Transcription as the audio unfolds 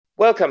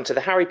Welcome to the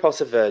Harry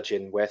Potter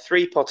Virgin, where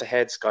three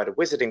Potterheads guide a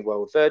Wizarding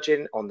World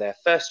virgin on their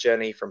first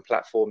journey from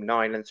platform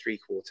 9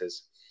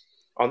 3/4.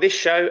 On this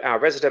show, our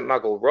resident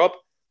muggle, Rob,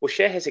 will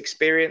share his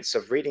experience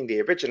of reading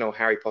the original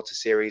Harry Potter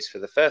series for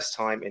the first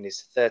time in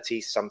his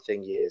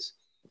 30-something years.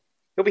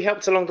 He'll be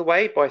helped along the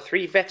way by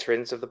three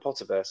veterans of the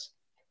Potterverse.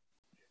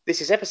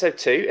 This is episode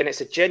 2, and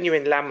it's a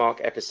genuine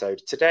landmark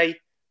episode. Today,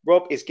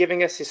 Rob is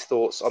giving us his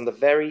thoughts on the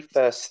very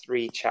first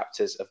 3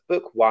 chapters of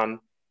Book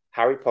 1,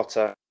 Harry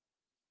Potter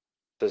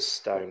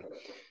Stone.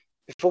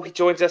 Before he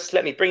joins us,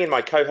 let me bring in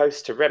my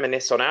co-host to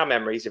reminisce on our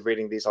memories of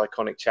reading these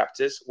iconic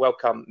chapters.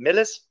 Welcome,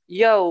 Millers.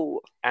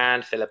 Yo.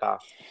 And Philippa.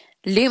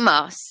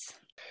 Lumos.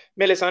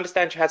 Millers, I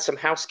understand you had some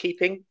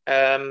housekeeping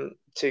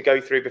to go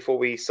through before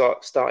we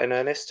start in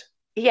earnest.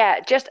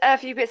 Yeah, just a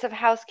few bits of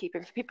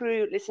housekeeping for people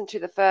who listened to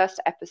the first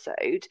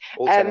episode.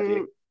 All 10 of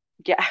you.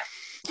 Yeah.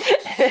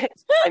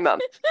 My mum.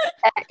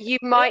 You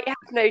might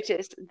have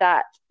noticed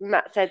that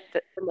Matt said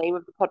that the name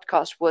of the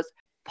podcast was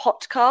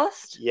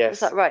Podcast. Yes. Is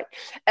that right?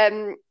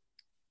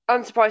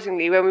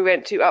 Unsurprisingly, when we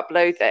went to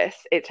upload this,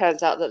 it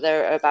turns out that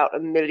there are about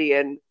 1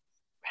 million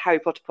Harry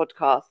Potter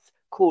podcasts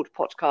called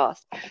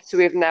Podcast. So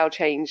we have now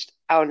changed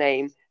our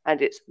name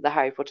and it's the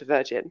Harry Potter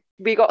Virgin.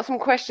 We got some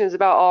questions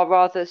about our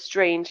rather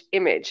strange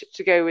image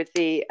to go with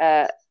the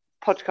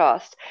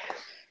podcast.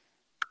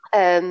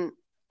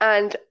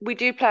 And we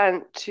do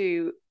plan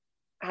to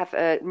have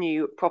a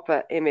new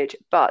proper image,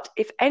 but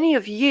if any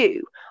of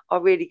you are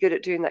really good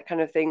at doing that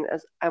kind of thing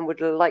and would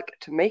like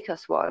to make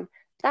us one,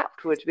 that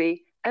would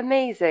be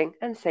amazing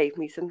and save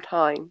me some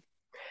time.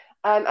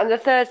 And the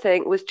third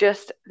thing was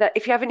just that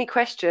if you have any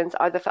questions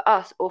either for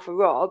us or for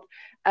Rob,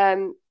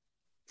 send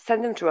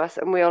them to us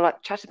and we'll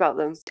chat about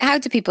them. How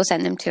do people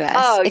send them to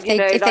us if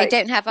they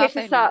don't have our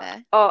phone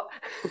number? Oh,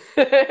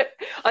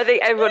 I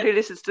think everyone who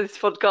listens to this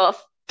podcast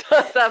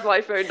does have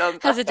my phone number.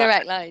 Has a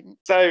direct line.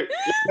 So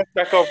let's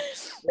back off.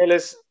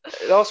 Millers,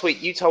 last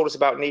week you told us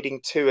about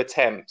needing 2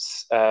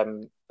 attempts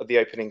of the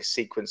opening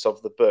sequence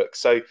of the book.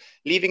 So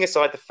leaving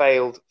aside the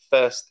failed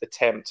first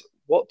attempt,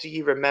 what do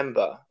you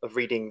remember of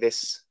reading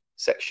this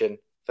section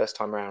first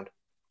time round?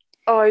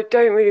 Oh, I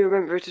don't really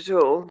remember it at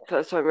all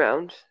first time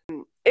round.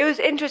 It was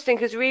interesting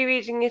because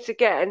rereading it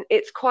again,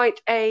 it's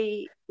quite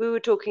we were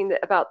talking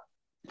about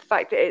the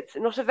fact that it's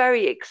not a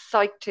very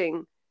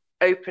exciting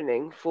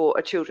opening for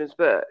a children's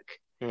book.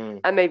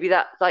 And maybe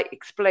that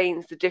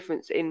explains the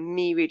difference in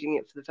me reading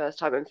it for the first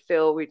time and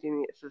Phil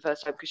reading it for the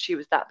first time because she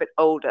was that bit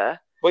older.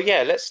 Well,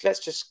 yeah, let's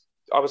just,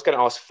 I was going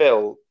to ask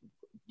Phil,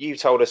 you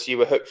told us you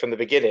were hooked from the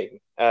beginning.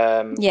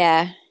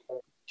 Yeah.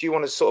 Do you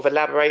want to sort of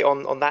elaborate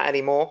on that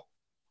anymore?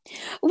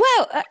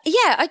 Well,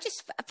 yeah, I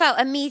just felt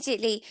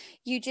immediately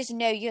you just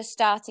know you're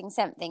starting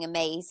something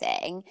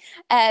amazing.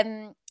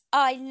 I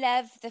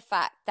love the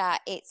fact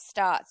that it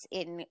starts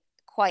in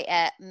quite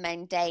a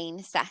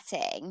mundane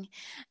setting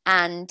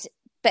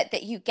but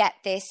that you get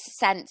this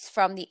sense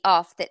from the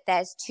off that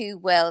there's 2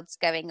 worlds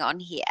going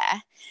on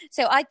here.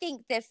 So I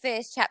think the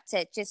first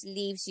chapter just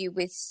leaves you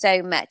with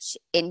so much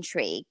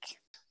intrigue.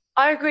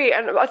 I agree,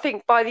 and I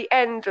think by the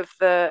end of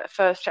the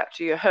first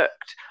chapter you're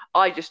hooked.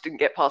 I just didn't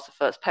get past the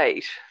first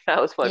page.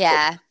 That was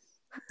my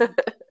problem.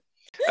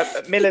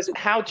 Millers,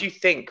 how do you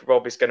think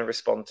Rob is going to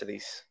respond to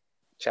these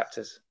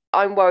chapters?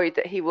 I'm worried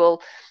that he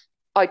will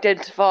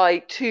identify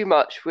too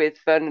much with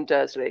Vernon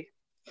Dursley.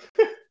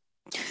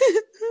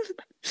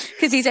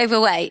 Because he's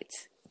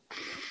overweight.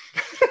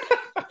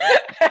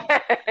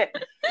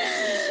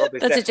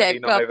 That's a joke.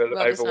 Not Rob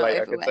overweight, is not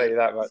overweight. I can tell you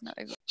that much.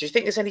 Do you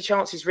think there's any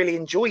chance he's really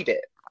enjoyed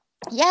it?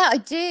 Yeah, I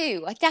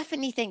do. I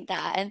definitely think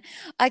that. And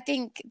I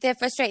think the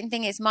frustrating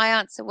thing is my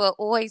answer will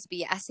always be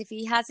yes. If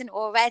he hasn't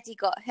already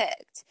got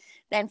hooked,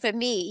 then for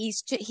me,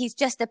 he's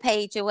just a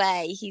page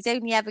away. He's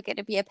only ever going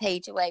to be a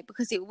page away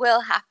because it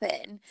will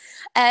happen.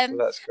 Well,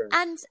 that's true.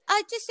 And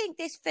I just think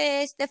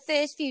the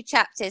first few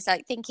chapters,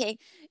 thinking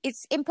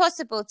it's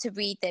impossible to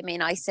read them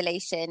in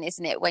isolation,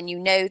 isn't it? When you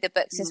know the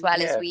books as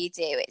well as we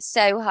do, it's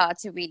so hard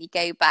to really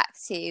go back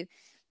to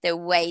the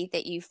way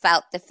that you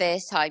felt the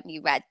first time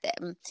you read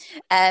them.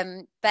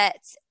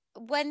 But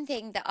one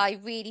thing that I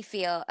really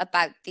feel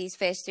about these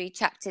first 3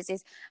 chapters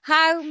is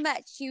how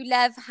much you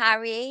love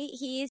Harry.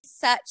 He is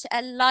such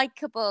a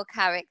likable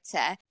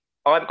character.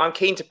 I'm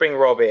keen to bring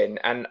Rob in,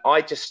 and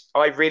I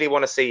really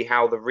want to see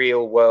how the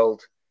real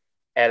world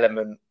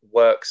element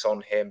works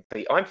on him.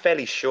 I'm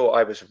fairly sure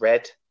I was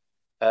read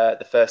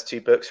the first 2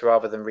 books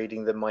rather than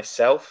reading them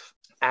myself,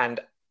 and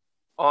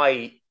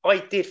I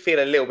did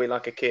feel a little bit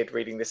like a kid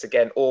reading this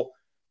again, or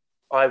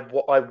I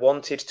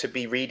wanted to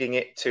be reading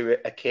it to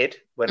a kid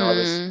when I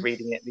was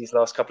reading it these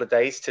last couple of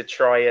days to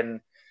try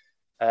and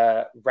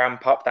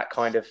ramp up that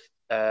kind of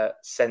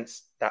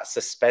sense, that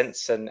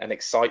suspense and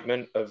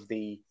excitement of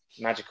the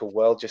magical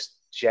world just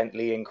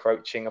gently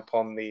encroaching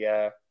upon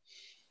the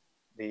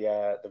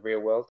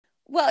real world.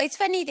 Well, it's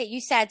funny that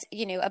you said,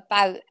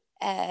 about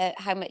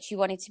how much you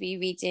wanted to be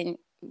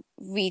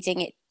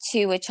reading it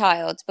to a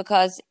child,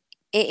 because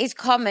it is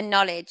common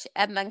knowledge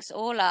amongst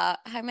all our...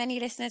 How many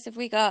listeners have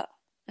we got?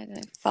 I don't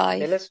know, 5.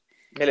 Millers?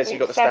 Millis, you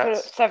got the seven,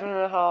 stats?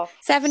 7.5.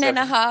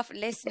 7.5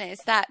 listeners.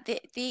 That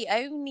the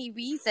only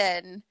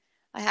reason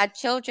I had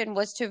children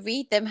was to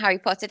read them Harry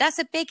Potter. That's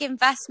a big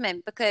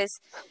investment because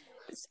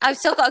I've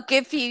still got a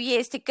good few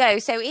years to go.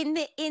 So in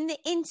the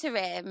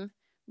interim,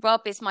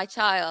 Rob is my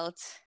child.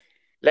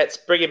 Let's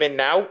bring him in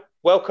now.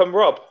 Welcome,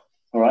 Rob.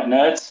 All right,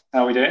 nerds.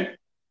 How are we doing?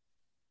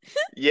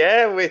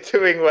 Yeah, we're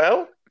doing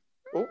well.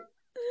 Ooh.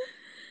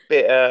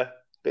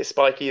 Bit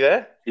spiky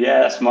there.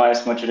 Yeah, that's my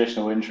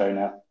traditional intro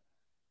now.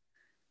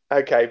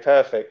 Okay,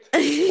 perfect.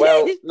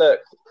 Well, look,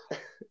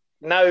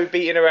 no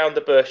beating around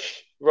the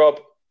bush.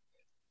 Rob,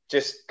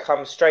 just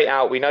come straight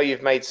out. We know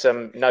you've made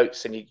some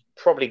notes and you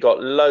probably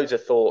got loads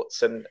of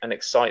thoughts and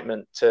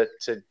excitement to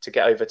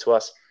get over to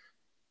us.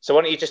 So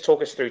why don't you just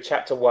talk us through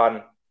chapter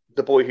 1,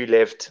 The Boy Who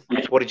Lived.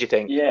 What did you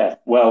think? Yeah,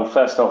 well,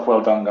 first off,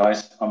 well done,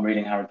 guys. I'm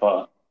reading Harry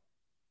Potter.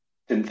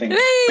 Didn't think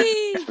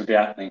this would be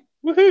happening.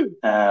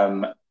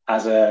 Woohoo!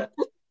 As a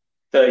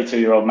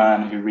 32-year-old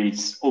man who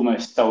reads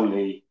almost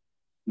solely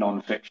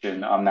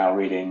non-fiction, I'm now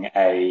reading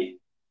a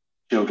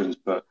children's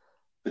book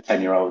for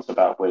 10-year-olds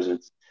about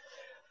wizards.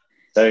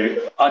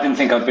 So I didn't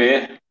think I'd be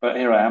here, but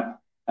here I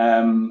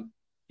am.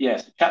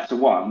 Yes, chapter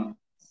 1,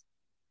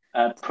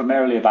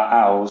 primarily about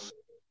owls,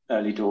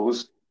 early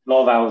doors. A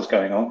lot of owls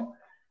going on.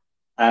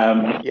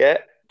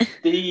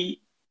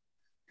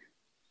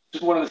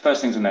 Just one of the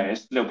first things I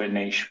noticed, a little bit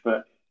niche,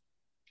 but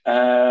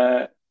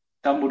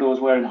Dumbledore's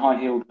wearing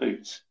high-heeled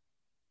boots.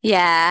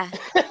 Yeah.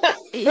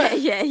 Yeah.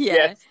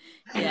 Yes.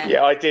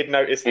 Yeah, I did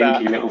notice that.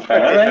 Pinky little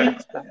fella.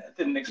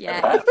 Didn't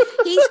expect that.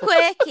 He's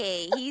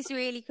quirky. He's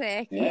really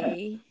quirky.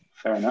 Yeah,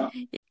 fair enough.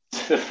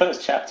 The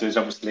first chapter is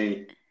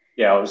obviously,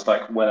 I was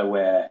like well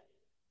aware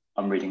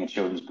I'm reading a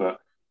children's book.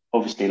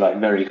 Obviously, like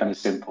very kind of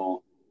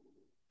simple,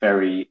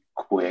 very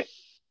quick.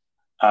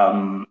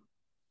 So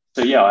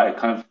yeah,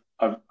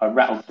 I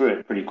rattled through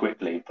it pretty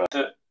quickly. But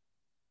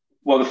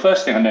the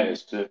first thing I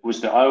noticed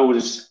was that I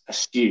always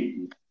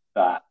assumed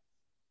that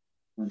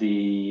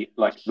the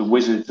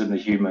wizards and the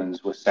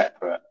humans were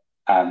separate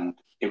and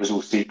it was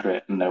all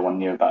secret and no one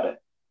knew about it.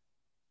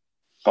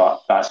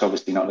 But that's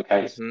obviously not the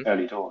case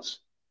early doors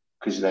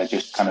because they're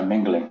just kind of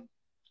mingling.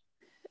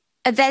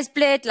 There's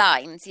blurred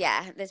lines,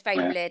 There's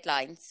very blurred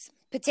lines,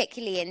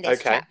 particularly in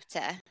this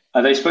chapter.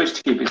 Are they supposed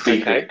to keep it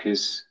secret?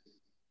 Because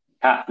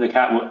the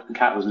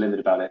cat was livid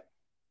about it,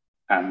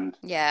 and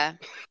the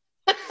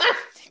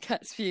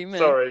cat's fuming.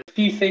 Sorry. A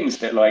few things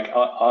that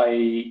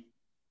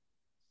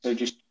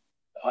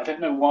I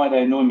don't know why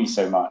they annoy me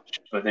so much,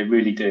 but they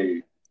really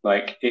do.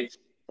 Like it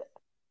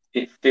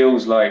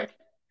feels like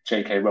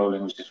J.K.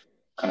 Rowling was just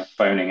kind of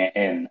phoning it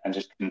in and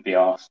just couldn't be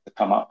asked to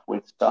come up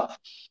with stuff,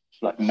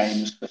 like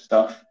names for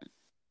stuff.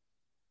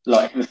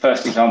 Like the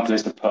first example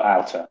is to put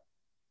outer.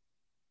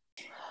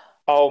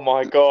 Oh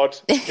my God,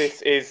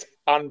 this is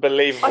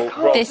unbelievable.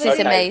 Rob, this is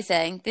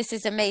amazing. This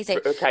is amazing.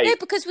 Okay. No,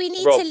 because we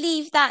need to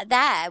leave that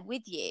there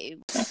with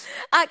you.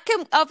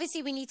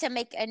 Obviously, we need to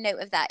make a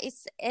note of that.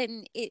 It's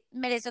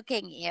Millis or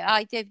King.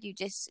 Either of you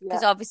just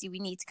because obviously we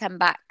need to come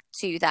back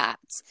to that.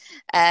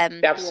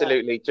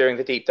 Absolutely, during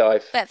the deep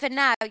dive. But for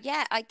now,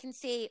 I can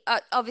see.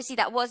 Obviously,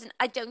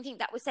 I don't think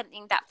that was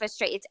something that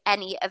frustrated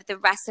any of the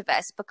rest of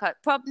us because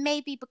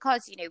maybe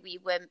because we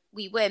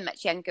were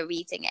much younger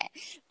reading it.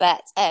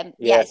 But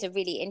it's a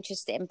really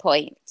interesting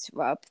point,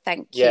 Rob.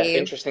 Thank you. Yeah,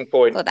 interesting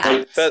point. For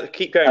that.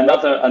 Keep going.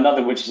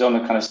 Another which is on a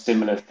kind of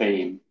similar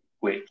theme,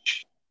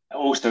 which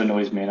also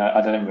annoys me, and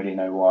I don't really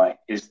know why,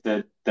 is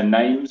the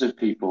names of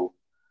people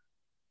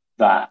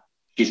that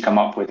she's come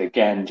up with.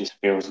 Again, just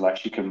feels like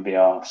she couldn't be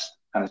asked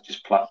and has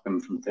just plucked them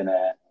from thin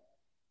air.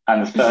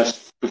 And the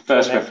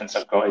first reference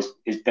I've got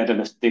is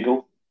Daedalus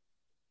Diggle.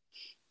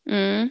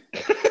 So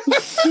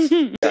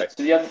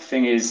the other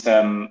thing is,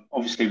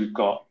 obviously we've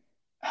got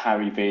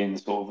Harry being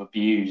sort of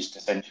abused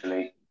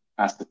essentially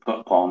as the put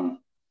upon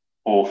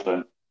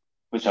orphan,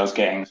 which I was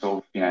getting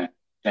sort of,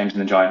 James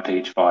and the Giant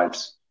Peach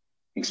vibes.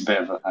 It's a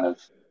bit of a kind of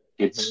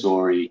kid's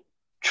story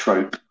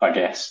trope, I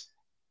guess,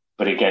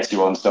 but it gets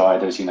you on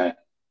side as,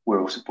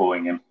 we're all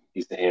supporting him.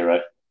 He's the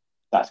hero.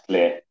 That's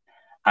clear.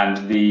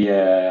 And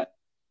the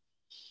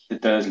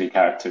Dursley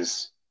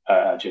characters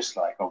are just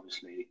like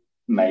obviously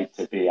made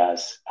to be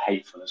as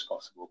hateful as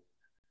possible.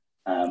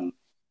 And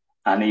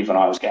even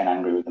I was getting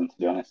angry with them, to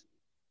be honest,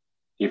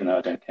 even though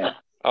I don't care.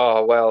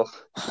 Oh, well.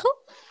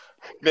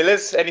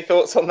 Millis, any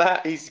thoughts on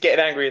that? He's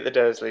getting angry at the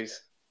Dursleys.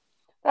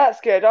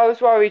 That's good. I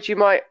was worried you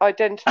might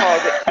identify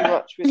a bit too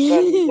much with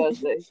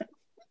Dursley.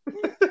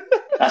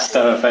 That's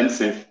so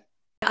offensive.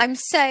 I'm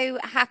so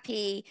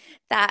happy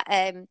that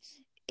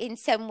in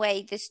some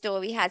way the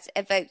story has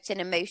evoked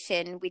an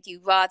emotion with you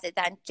rather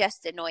than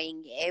just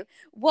annoying you.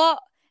 What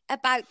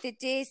about the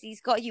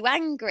Dursleys got you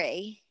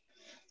angry?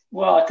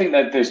 Well, I think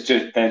that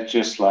they're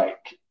just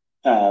like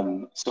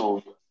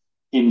sort of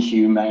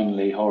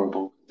inhumanely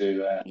horrible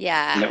to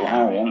little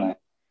Harry, aren't they?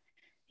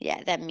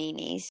 Yeah, they're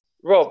meanies.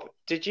 Rob,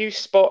 did you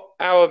spot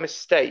our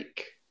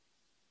mistake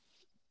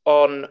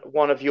on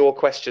one of your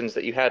questions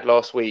that you had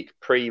last week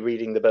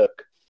pre-reading the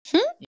book?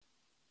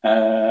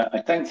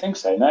 I don't think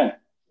so, no.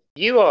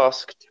 You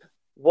asked,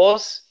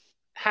 was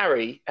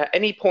Harry, at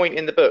any point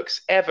in the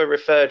books, ever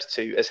referred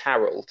to as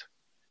Harold.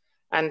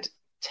 And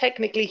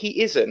technically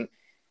he isn't.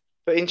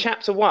 But in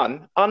chapter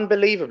 1,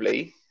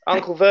 unbelievably,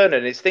 Uncle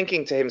Vernon is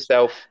thinking to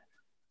himself,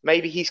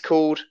 maybe he's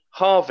called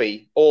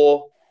Harvey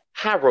or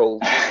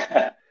Harold.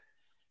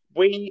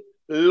 We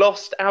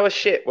lost our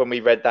shit when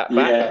we read that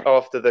back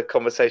after the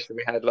conversation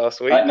we had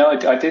last week.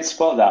 I did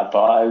spot that,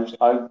 but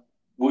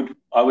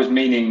I was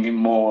meaning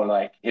more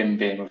like him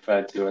being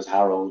referred to as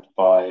Harold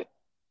by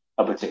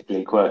a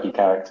particularly quirky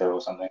character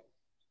or something.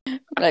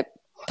 Like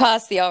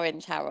past the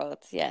orange Harold,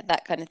 yeah,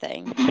 that kind of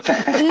thing.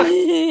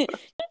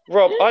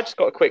 Rob, I just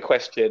got a quick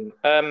question.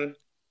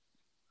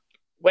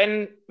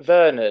 When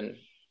Vernon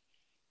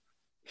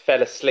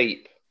fell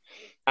asleep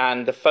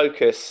and the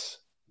focus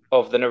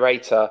of the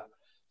narrator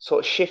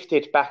sort of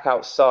shifted back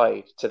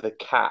outside to the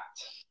cat,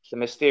 the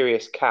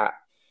mysterious cat,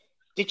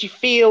 did you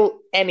feel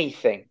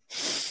anything?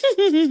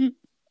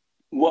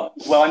 Well,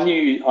 I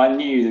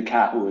knew the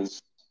cat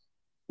was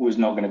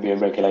not going to be a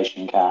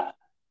regulation cat.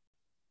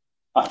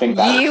 I think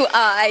that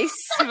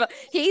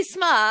he's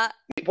smart.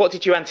 What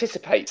did you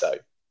anticipate though?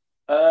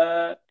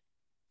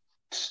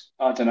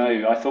 I don't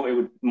know. I thought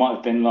it might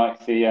have been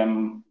like the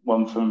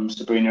one from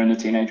Sabrina and the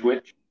Teenage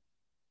Witch.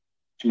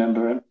 Do you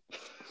remember him?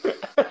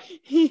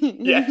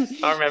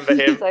 Yes, I remember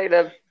him.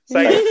 Salem.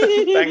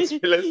 Thanks,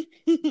 Phyllis.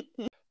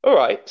 All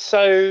right,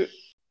 so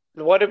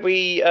why don't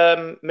we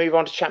move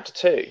on to chapter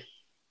 2?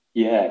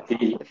 Yeah,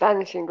 the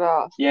Vanishing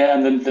Glass. Yeah,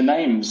 and the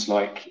names,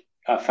 like,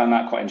 I found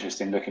that quite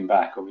interesting looking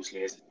back. Obviously,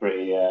 it's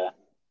pretty.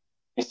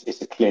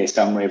 It's a clear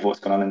summary of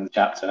what's going on in the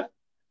chapter.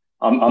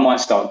 I might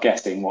start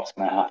guessing what's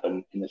going to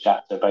happen in the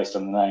chapter based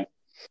on the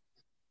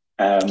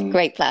name.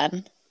 Great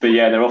plan. But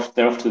yeah, they're off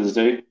to the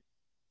zoo.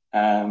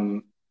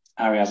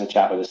 Harry has a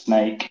chat with a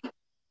snake.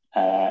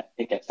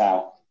 It gets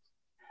out,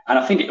 and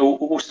I think it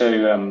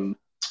also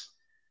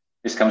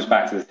this comes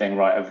back to the thing,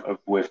 right, of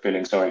we're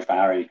feeling sorry for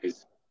Harry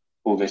because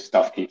all this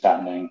stuff keeps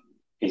happening.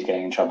 He's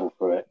getting in trouble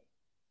for it.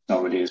 It's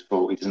not really his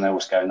fault. He doesn't know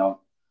what's going on.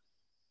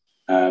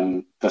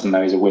 Doesn't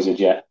know he's a wizard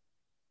yet.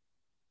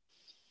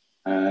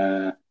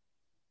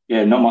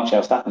 Yeah, not much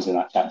else happens in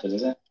that chapter,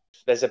 does it?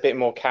 There's a bit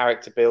more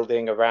character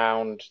building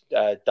around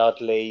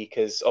Dudley,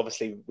 because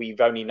obviously we've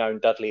only known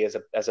Dudley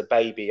as a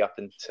baby up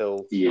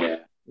until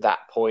that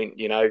point.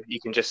 You know,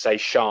 you can just say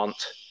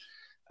shan't.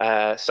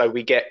 So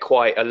we get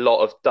quite a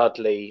lot of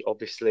Dudley,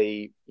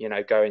 obviously, you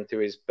know, going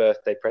through his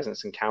birthday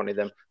presents and counting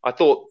them. I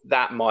thought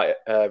that might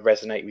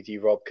resonate with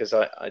you, Rob, because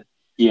I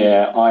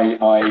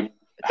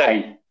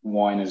hate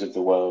whiners of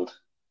the world,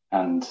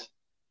 and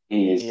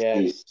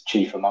he's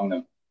chief among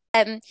them.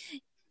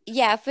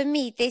 Yeah, for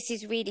me, this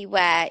is really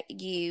where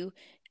you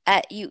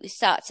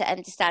start to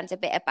understand a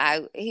bit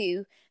about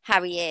who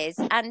Harry is,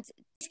 and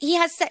he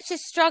has such a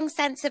strong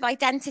sense of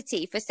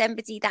identity for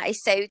somebody that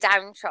is so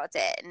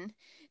downtrodden.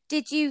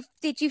 Did you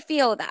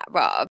feel that,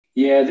 Rob?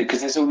 Yeah,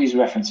 because there's all these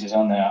references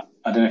on there.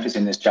 I don't know if it's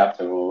in this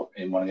chapter or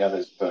in one of the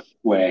others, but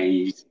where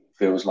he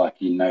feels like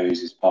he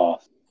knows his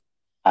past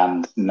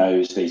and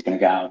knows that he's going to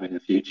get out of it in the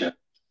future.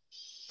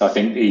 So I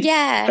think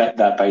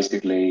that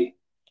basically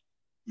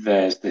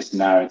there's this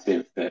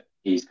narrative that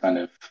he's kind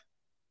of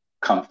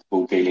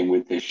comfortable dealing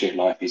with this shit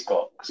life he's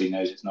got because he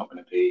knows it's not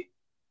going to be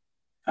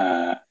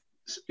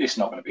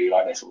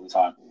like this all the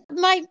time.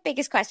 My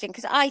biggest question,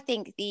 because I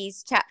think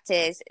these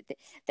chapters,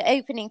 the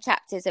opening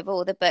chapters of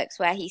all the books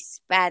where he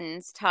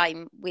spends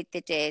time with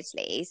the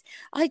Dursleys,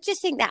 I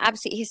just think they're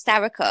absolutely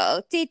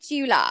hysterical. Did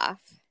you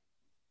laugh?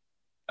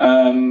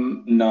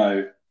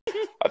 No.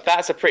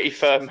 That's a pretty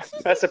firm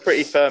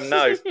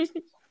no.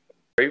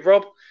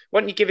 Rob,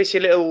 why don't you give us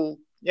your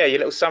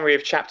little summary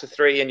of chapter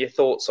 3 and your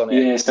thoughts on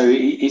it? Yeah, so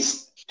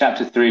it's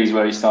chapter 3 is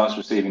where he starts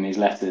receiving these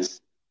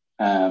letters.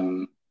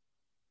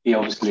 He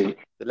obviously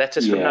the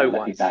letters from no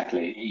one.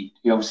 Exactly.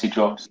 He obviously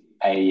drops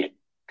a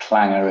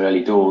clanger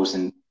early doors,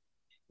 and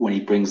when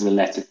he brings the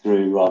letter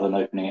through rather than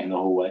opening it in the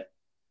hallway,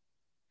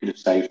 could have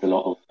saved a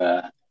lot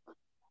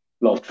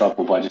of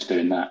trouble by just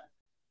doing that.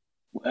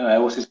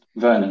 What's his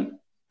Vernon?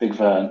 Big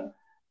Vern.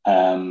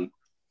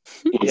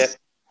 He's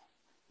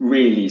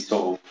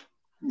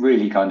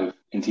really kind of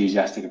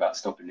enthusiastic about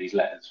stopping these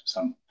letters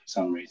for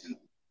some reason,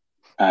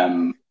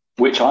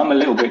 which I'm a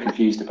little bit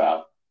confused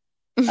about.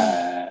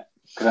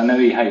 Because I know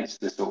he hates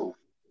the sort of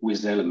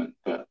whiz element,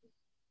 but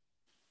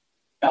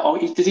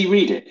does he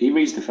read it? He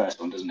reads the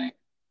first one, doesn't he?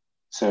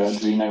 So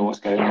does he know what's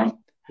going on?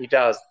 He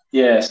does.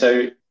 Yeah.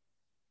 So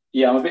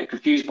I'm a bit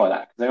confused by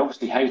that because they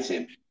obviously hate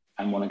him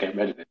and want to get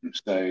rid of him.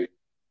 So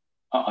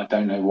I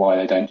don't know why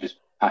they don't just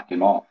pack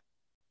him off.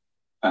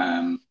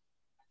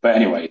 But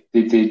anyway,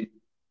 he's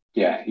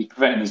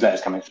preventing these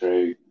letters coming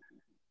through.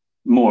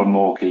 More and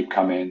more keep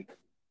coming.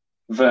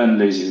 Vern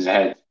loses his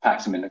head,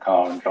 packs him in the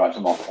car, and drives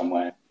him off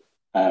somewhere.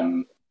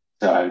 To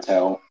a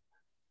hotel,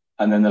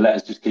 and then the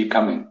letters just keep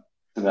coming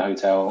to the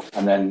hotel,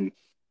 and then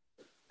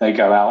they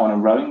go out on a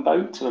rowing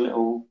boat to a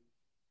little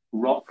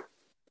rock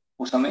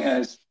or something.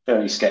 It's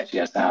very sketchy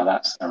as to how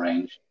that's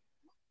arranged.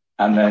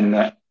 And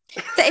then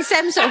it's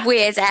some sort of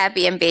weird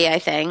Airbnb, I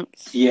think.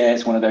 Yeah,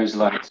 it's one of those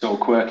like sort of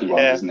quirky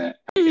ones, isn't it?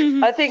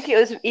 I think it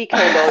was Eco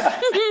Lodge.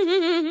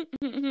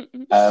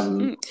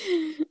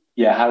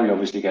 Yeah, Harry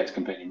obviously gets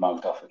completely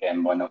mugged off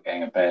again by not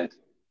getting a bed,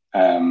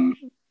 and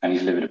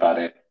he's livid about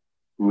it.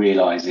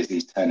 Realizes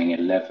he's turning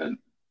 11,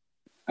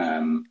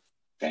 I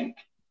think,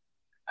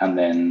 and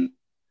then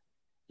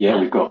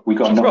we got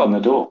a knock on the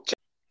door.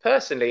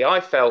 Personally,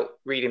 I felt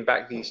reading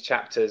back these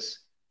chapters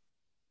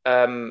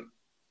was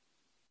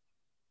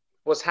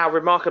how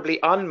remarkably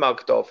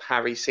unmugged off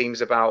Harry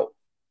seems about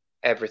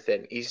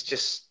everything. He's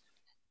just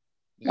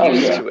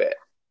used to it.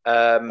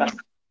 And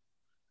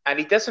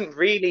he doesn't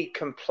really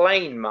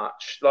complain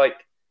much. Like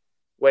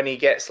when he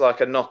gets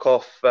like a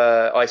knockoff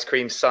ice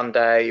cream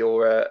sundae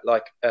or a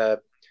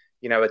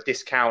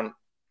discount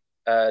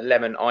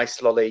lemon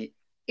ice lolly,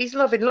 he's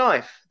loving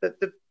life.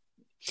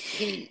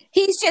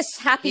 He's just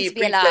happy to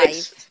be alive.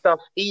 Stuff,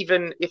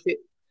 even if he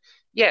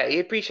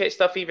appreciates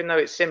stuff even though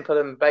it's simple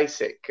and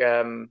basic.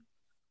 And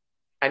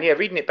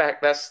reading it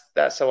back,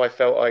 that's how I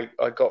felt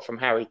I got from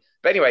Harry.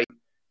 But anyway,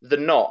 the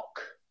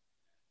knock.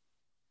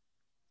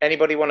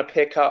 Anybody want to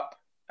pick up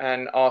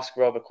and ask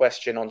Rob a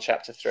question on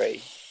chapter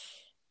 3?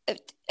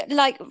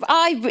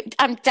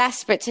 I'm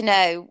desperate to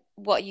know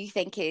what you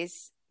think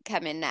is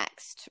coming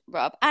next,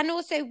 Rob, and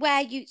also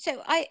where you.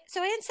 So I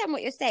understand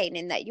what you're saying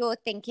in that you're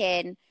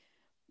thinking,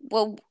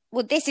 well,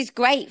 this is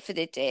great for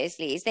the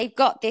Dursleys. They've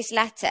got this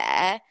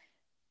letter.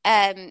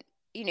 At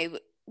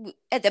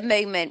the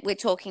moment we're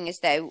talking as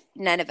though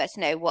none of us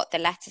know what the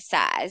letter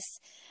says.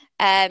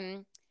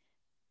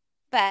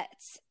 But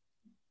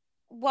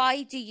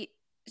why do you?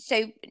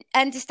 So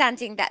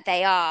understanding that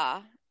they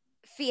are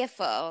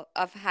fearful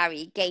of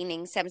Harry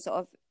gaining some sort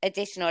of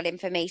additional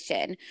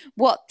information,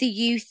 what do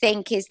you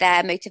think is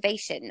their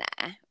motivation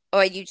there?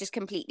 Or are you just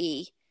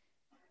completely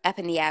up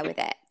in the air with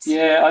it?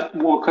 Yeah,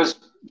 because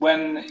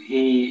when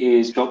he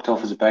is dropped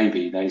off as a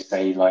baby, they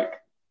say like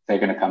they're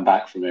going to come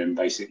back for him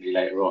basically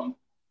later on.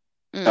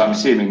 So I'm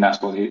assuming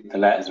that's what the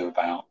letters are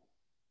about.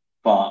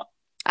 But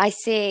I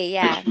see,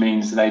 yeah. Which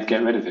means they'd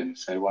get rid of him.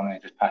 So why don't they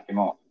just pack him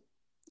off?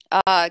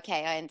 Oh,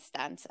 okay, I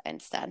understand.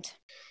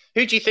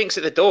 Who do you think's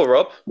at the door,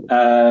 Rob?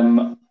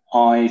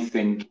 I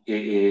think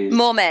it is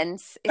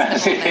Mormons.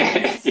 It's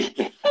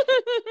the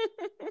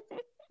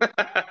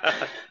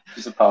Mormons.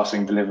 Just a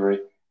passing delivery.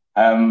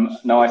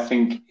 No, I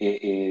think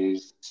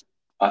it's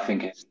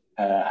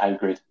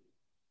Hagrid.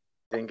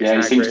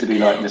 He seems to be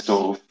like the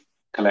sort of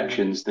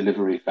collections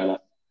delivery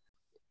fella.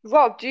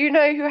 Rob, do you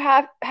know who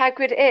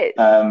Hagrid is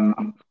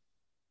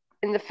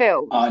in the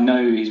film? I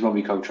know he's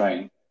Robbie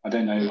Coltrane. I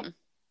don't know.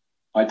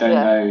 I don't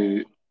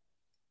know.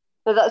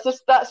 No, that's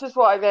just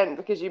what I meant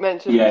because you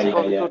mentioned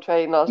Robbie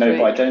Coltrane last week. No,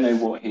 but I don't know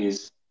what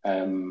his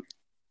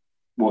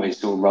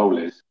sort of role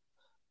is,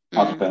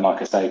 other than,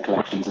 like I say,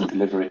 collections and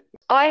delivery.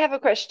 I have a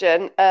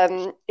question.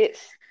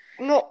 It's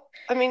not.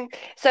 I mean,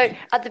 so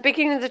at the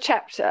beginning of the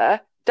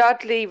chapter,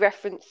 Dudley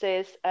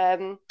references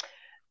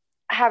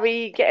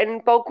Harry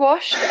getting bog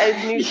washed at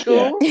his new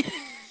school,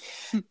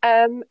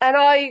 and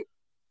I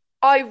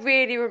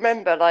really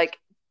remember like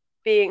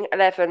being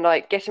 11,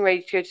 like getting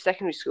ready to go to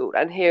secondary school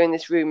and hearing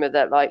this rumor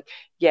that like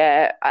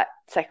at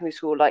secondary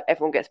school like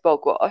everyone gets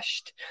bog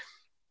washed.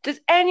 Does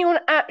anyone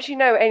actually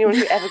know anyone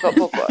who ever got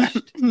bog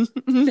washed?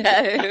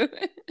 No.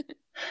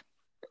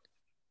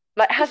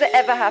 Like, has it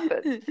ever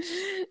happened?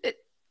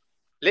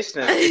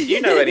 Listeners, if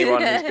you know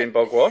anyone who's been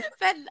bog washed,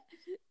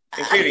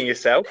 including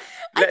yourself,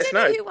 let us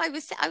know. I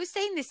was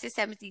saying this to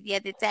somebody the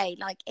other day.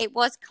 Like, it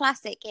was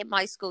classic in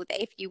my school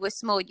that if you were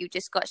small, you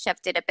just got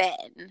shoved in a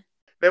bin.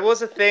 There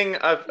was a thing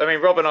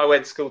Rob and I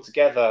went to school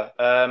together.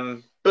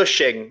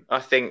 Bushing, I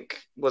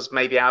think, was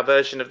maybe our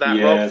version of that,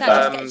 Rob. So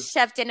just get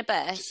shoved in a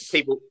bush.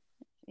 People.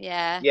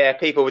 Yeah,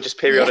 people would just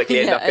periodically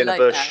end up in a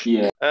bush.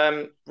 That.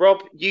 Yeah.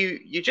 Rob,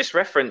 you just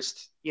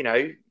referenced, you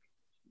know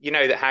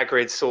that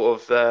Hagrid's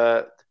sort of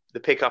the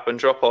pick up and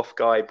drop off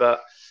guy,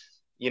 but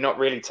you're not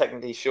really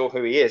technically sure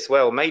who he is.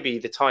 Well, maybe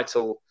the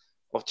title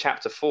of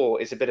chapter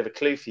 4 is a bit of a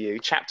clue for you.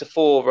 Chapter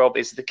 4, Rob,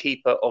 is the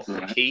keeper of the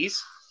keys.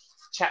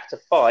 Chapter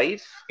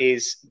 5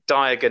 is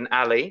Diagon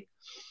Alley.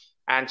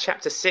 And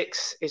chapter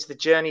 6 is the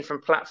journey from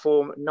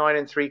platform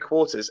 9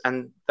 3/4.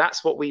 And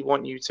that's what we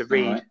want you to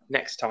read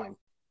next time.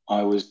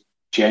 I was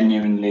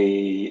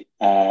genuinely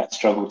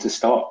struggled to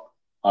stop.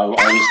 I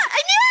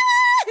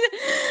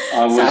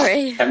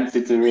was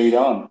tempted to read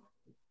on.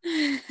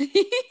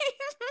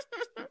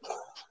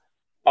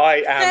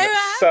 I am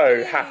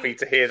so happy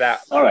to hear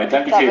that. All right,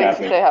 don't be too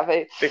happy. So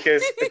happy.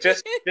 Because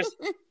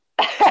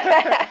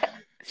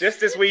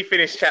just as we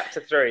finished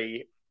chapter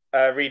 3,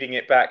 reading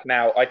it back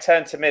now, I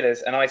turned to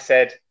Millers and I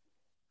said,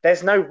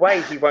 "There's no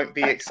way he won't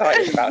be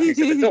excited about who's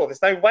at the door.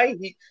 There's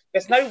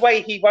no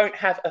way he won't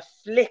have a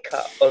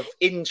flicker of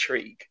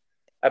intrigue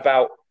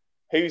about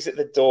who's at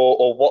the door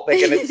or what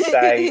they're going to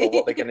say or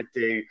what they're going to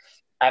do."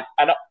 And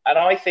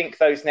I think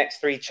those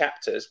next 3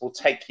 chapters will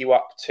take you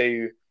up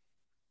to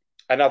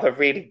another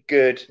really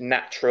good,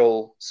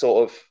 natural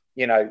sort of,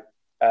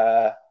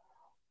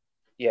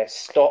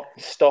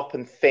 stop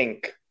and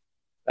think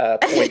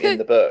point in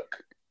the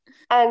book.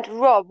 And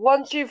Rob,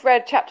 once you've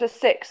read chapter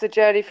 6, The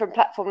Journey from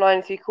Platform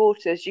 9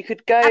 3/4, you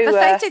could go, have a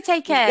photo you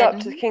taken. could go up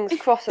to the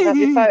King's Cross and have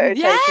your photo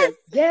taken.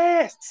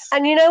 Yes.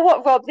 And you know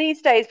what, Rob?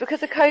 These days,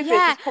 because of COVID,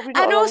 there's probably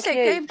not a long queue. And also,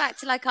 going back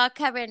to like our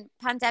current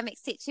pandemic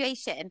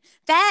situation,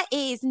 there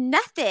is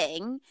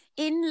nothing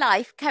in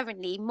life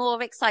currently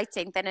more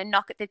exciting than a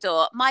knock at the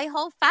door. My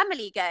whole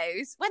family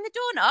goes, when the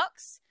door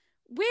knocks,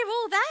 we're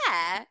all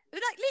there.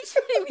 Like,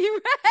 literally,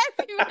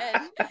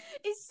 everyone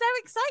is so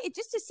excited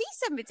just to see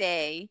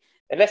somebody.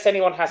 Unless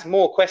anyone has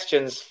more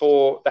questions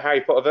for the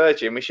Harry Potter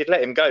Virgin, we should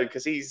let him go,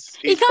 because he's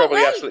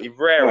probably absolutely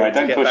raring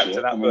to get back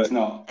to that book.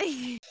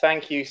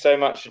 Thank you so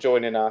much for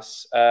joining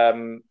us.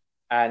 And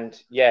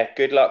yeah,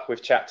 good luck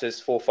with chapters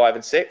 4, 5,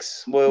 and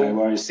 6.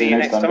 We'll see you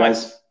next time.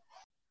 Guys.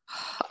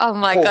 Oh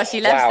my gosh, he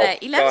loves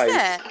it. He loves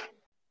it.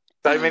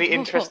 So many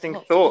interesting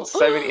thoughts.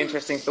 So many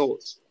interesting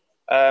thoughts.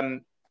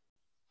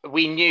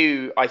 We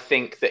knew, I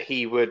think, that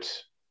he would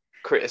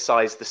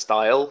criticize the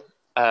style.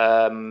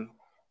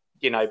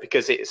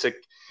 Because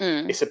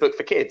it's a book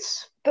for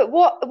kids. But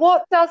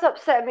what does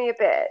upset me a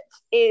bit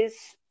is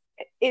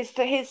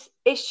for his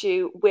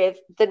issue with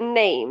the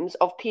names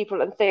of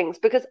people and things,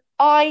 because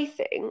I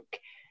think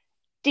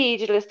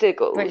Daedalus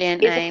Diggles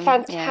is a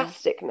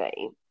fantastic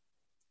name.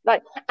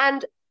 Like,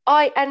 and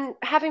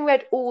having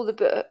read all the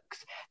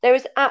books, there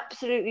is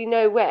absolutely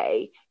no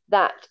way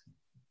that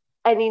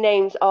any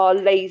names are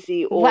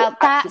lazy or that's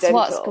accidental.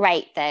 what's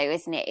great, though,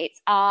 isn't it?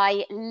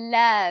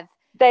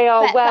 They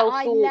are thought out.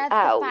 I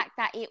love the fact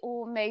that it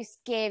almost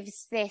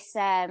gives this,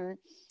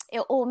 it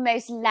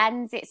almost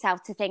lends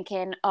itself to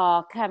thinking,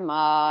 oh, come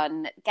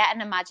on, get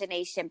an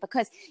imagination,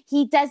 because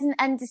he doesn't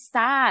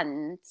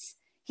understand.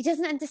 He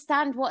doesn't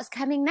understand what's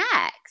coming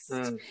next.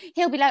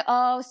 He'll be like,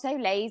 oh, so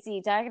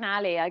lazy, Diagon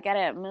Alley, I get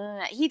it.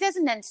 He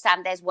doesn't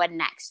understand there's one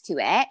next to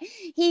it.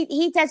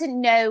 He doesn't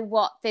know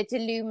what the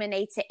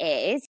Deluminator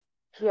is.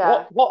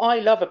 Yeah. What I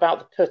love about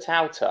the Put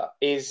Outer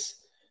is,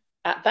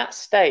 at that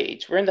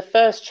stage, we're in the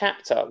first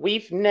chapter.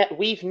 We've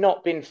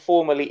not been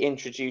formally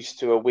introduced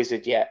to a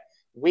wizard yet.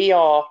 We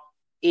are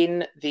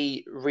in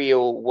the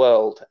real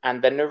world,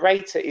 and the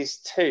narrator is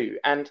too.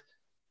 And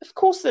of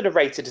course, the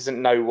narrator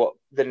doesn't know what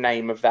the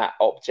name of that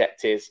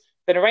object is.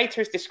 The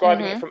narrator is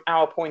describing it from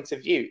our point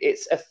of view.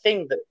 It's a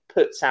thing that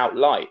puts out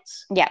light.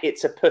 Yeah,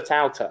 it's a Put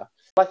Outer.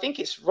 I think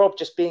it's Rob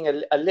just being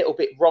a little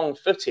bit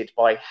wrong-footed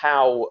by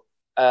how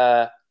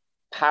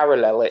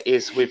parallel it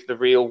is with the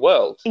real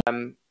world.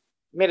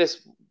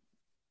 Millers,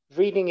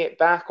 reading it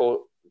back, or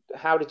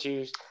how did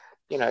you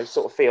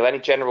sort of feel? Any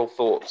general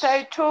thoughts?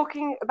 So,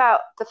 talking about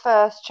the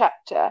first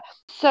chapter,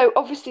 so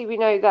obviously we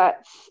know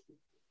that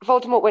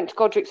Voldemort went to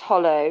Godric's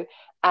Hollow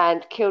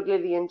and killed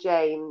Lily and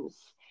James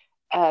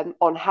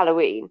on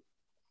Halloween.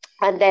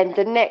 And then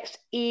the next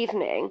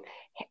evening,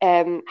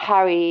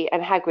 Harry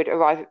and Hagrid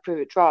arrive at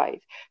Privet Drive.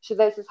 So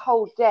there's this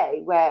whole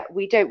day where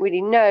we don't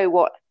really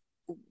know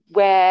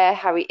where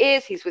Harry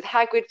is. He's with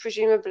Hagrid,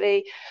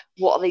 presumably.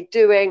 What are they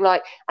doing?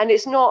 And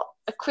it's not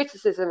a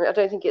criticism. I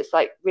don't think it's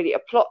really a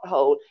plot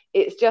hole.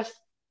 It's just,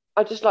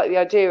 I just like the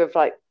idea of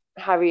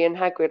Harry and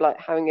Hagrid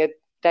having a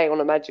day on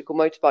a magical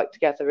motorbike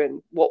together.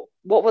 And what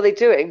were they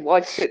doing? Why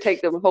did it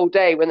take them a whole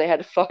day when they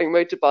had a flying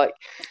motorbike?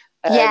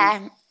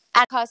 And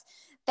because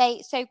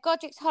so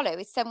Godric's Hollow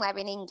is somewhere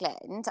in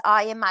England.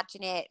 I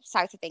imagine it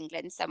south of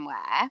England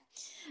somewhere.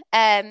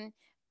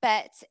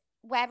 But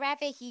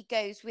wherever he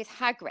goes with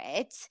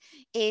Hagrid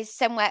is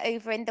somewhere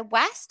over in the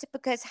west,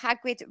 because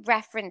Hagrid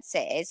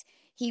references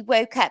he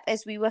woke up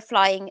as we were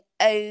flying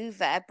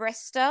over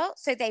Bristol.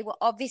 So they were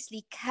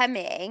obviously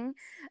coming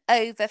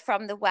over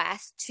from the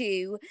west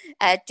to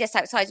just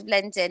outside of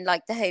London,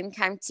 like the home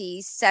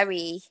county,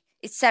 Surrey.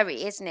 It's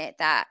Surrey, isn't it,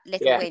 that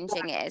Little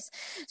Whinging is?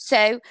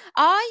 So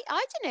I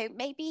don't know,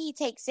 maybe he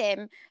takes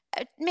him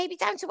maybe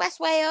down to West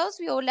Wales.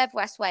 We all love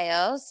West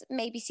Wales.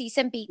 Maybe see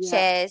some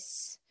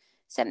beaches,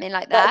 something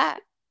like that.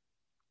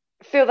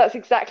 I feel that's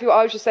exactly what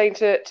I was just saying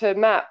to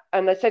Matt,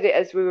 and I said it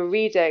as we were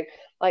reading,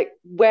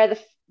 where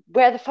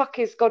the fuck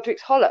is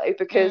Godric's Hollow?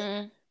 Because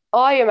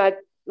I imagine,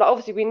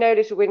 obviously we know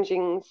Little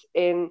Whinging's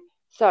in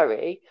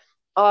Surrey,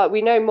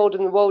 we know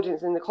Malden and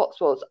Walding's in the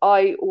Cotswolds.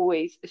 I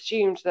always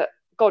assumed that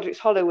Godric's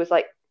Hollow was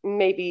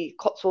maybe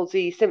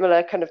Cotswoldsy,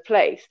 similar kind of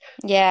place.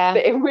 Yeah.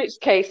 But in which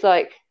case,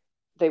 they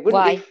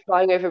wouldn't be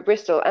flying over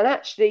Bristol. And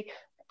actually,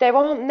 there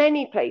aren't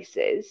many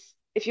places,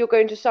 if you're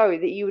going to Surrey,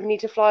 that you would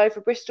need to fly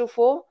over Bristol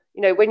for.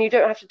 When you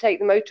don't have to take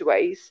the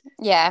motorways.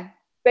 Yeah.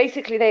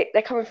 Basically,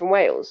 they're coming from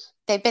Wales.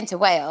 They've been to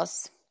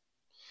Wales.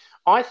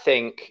 I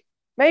think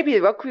maybe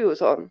the rugby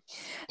was on.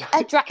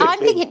 I'm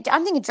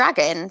thinking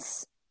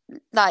dragons.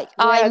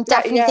 I'm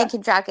definitely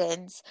thinking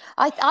dragons.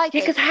 I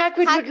because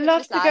Hagrid would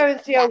love to go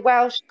and see a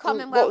Welsh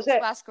Commonwealth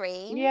Welsh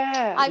Green.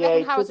 Yeah, I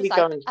reckon Harold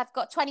was I've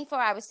got 24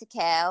 hours to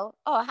kill.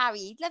 Oh, Harry,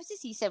 he'd love to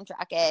see some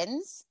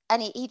dragons,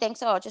 and he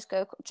thinks, oh, just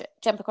go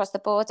jump across the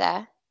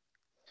border.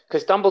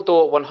 Because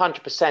Dumbledore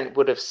 100%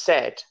 would have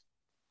said,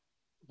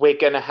 we're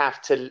going to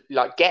have to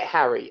get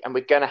Harry, and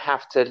we're going to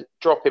have to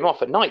drop him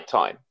off at night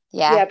time.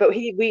 Yeah, but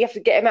we have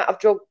to get him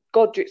out of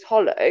Godric's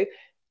Hollow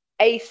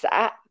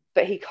ASAP,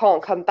 but he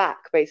can't come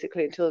back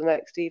basically until the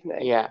next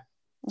evening. Yeah.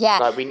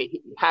 Like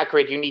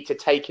Hagrid, you need to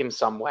take him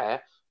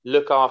somewhere,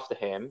 look after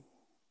him.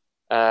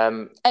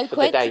 For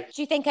the day.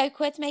 Do you think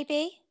Oakwood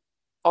maybe?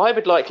 I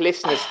would like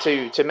listeners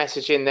to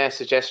message in their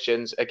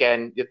suggestions.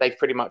 Again, they've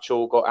pretty much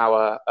all got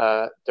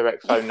our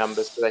direct phone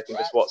numbers, so they can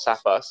just WhatsApp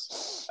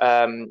us.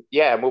 And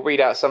we'll read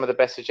out some of the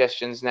best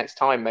suggestions next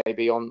time,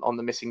 maybe on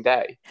the missing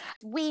day.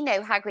 We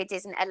know Hagrid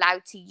isn't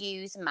allowed to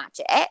use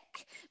magic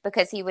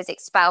because he was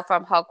expelled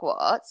from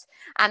Hogwarts,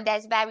 and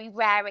there's very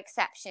rare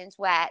exceptions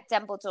where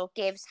Dumbledore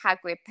gives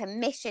Hagrid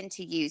permission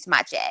to use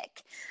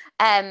magic,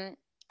 and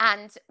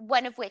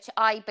one of which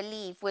I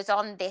believe was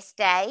on this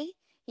day.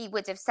 He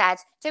would have said,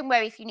 don't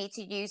worry if you need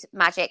to use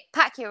magic,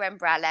 pack your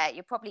umbrella,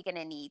 you're probably going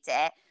to need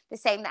it. The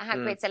same that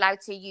Hagrid's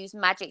allowed to use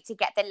magic to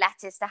get the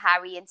letters to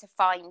Harry and to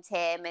find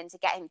him and to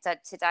get him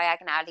to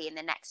Diagon Alley in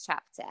the next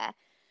chapter.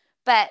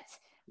 But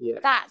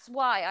that's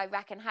why I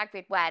reckon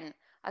Hagrid went,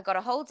 I got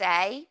a whole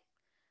day,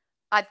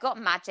 I've got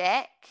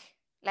magic,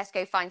 let's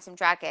go find some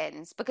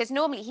dragons. Because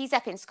normally he's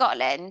up in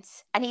Scotland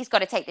and he's got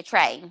to take the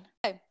train.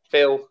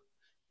 Phil,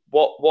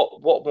 what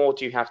more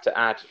do you have to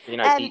add?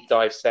 Deep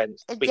dive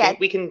sense.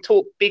 We can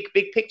talk big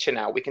picture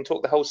now. We can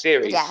talk the whole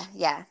series.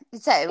 Yeah.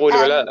 So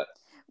spoiler alert.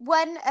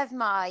 One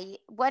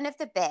of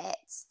the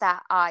bits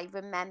that I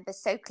remember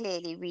so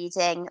clearly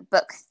reading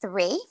book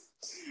 3,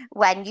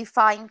 when you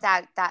find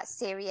out that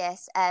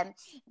Sirius,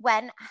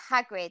 when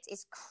Hagrid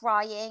is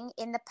crying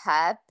in the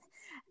pub,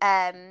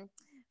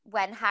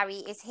 when Harry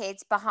is hid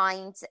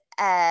behind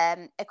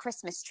a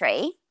Christmas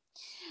tree.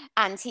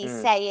 And he's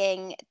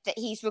saying that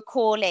he's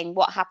recalling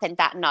what happened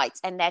that night,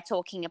 and they're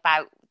talking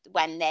about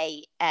when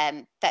they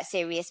that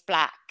Sirius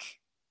Black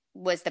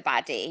was the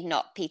baddie,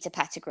 not Peter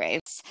Pettigrew.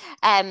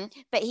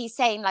 But he's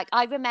saying, like,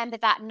 I remember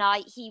that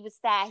night he was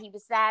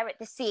there at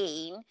the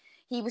scene.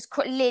 He was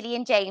Lily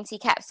and James. He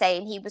kept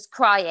saying he was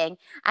crying,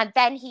 and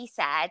then he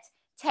said,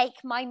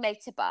 "Take my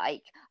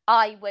motorbike.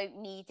 I won't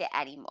need it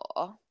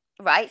anymore."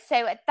 Right.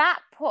 So at that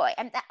point,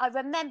 and I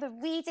remember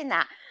reading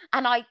that,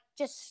 and I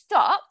just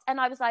stopped, and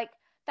I was like,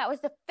 that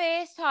was the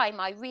first time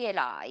I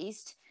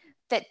realised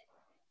that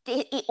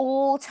it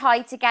all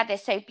tied together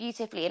so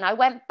beautifully. And I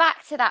went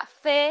back to that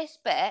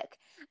first book,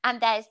 and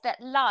there's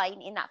that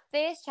line in that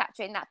first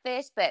chapter, in that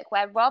first book,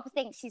 where Rob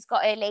thinks she's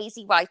got her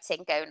lazy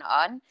writing going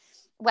on,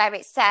 where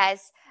it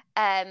says,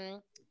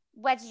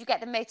 where did you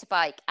get the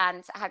motorbike?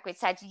 And Hagrid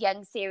said,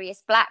 young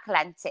Sirius Black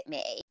lent it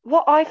me.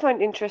 What I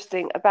find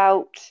interesting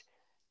about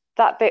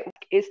that bit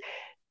is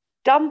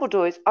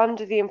Dumbledore is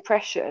under the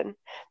impression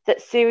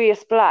that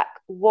Sirius Black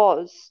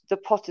was the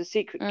Potter's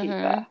secret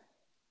keeper.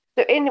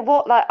 So in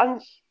what, like,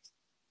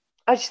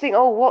 I just think,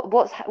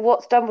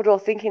 what's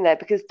Dumbledore thinking there?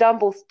 Because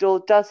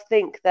Dumbledore does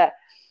think that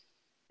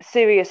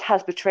Sirius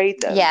has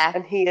betrayed them,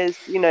 and he is,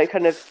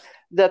 kind of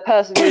the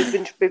person who's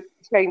been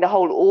betraying the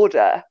whole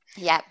order.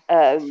 Yeah.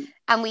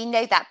 And we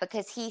know that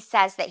because he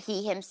says that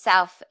he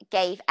himself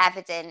gave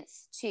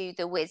evidence to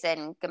the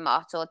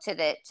Wizengamot, or to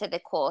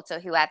the court, or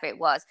whoever it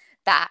was,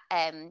 that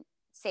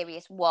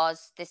Sirius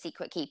was the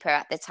secret keeper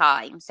at the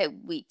time. So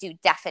we do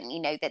definitely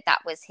know that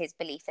was his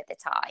belief at the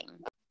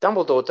time.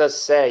 Dumbledore does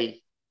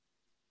say,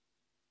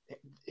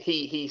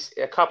 he's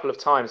a couple of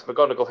times,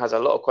 McGonagall has a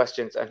lot of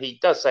questions, and he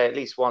does say at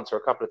least once or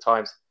a couple of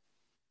times,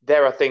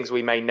 there are things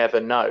we may never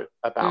know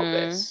about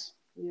this.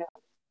 Yeah.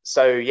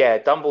 So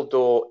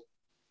Dumbledore,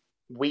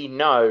 we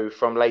know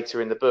from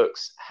later in the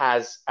books,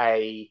 has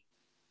and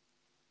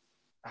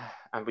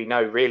we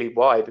know really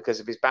why, because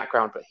of his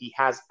background, but he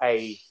has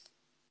a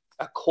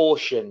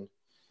caution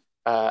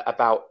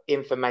about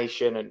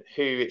information and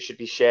who it should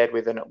be shared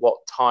with and at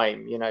what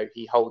time.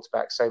 He holds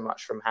back so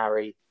much from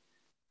Harry,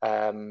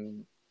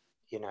 in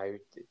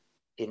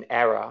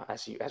error,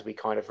 as we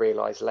kind of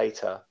realise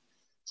later.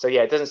 So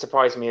it doesn't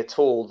surprise me at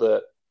all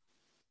that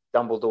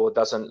Dumbledore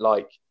doesn't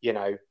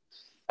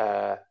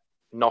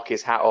knock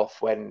his hat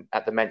off when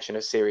at the mention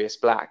of Sirius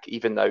Black,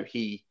 even though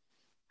he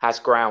has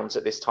grounds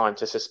at this time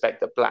to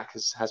suspect that Black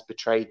has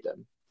betrayed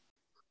them.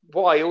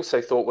 What I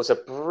also thought was a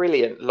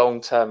brilliant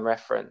long-term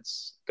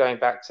reference, going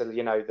back to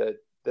the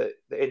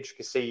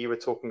intricacy you were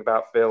talking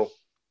about, Phil,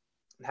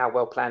 and how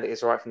well planned it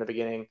is right from the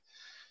beginning.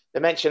 The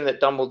mention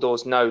that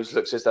Dumbledore's nose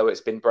looks as though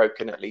it's been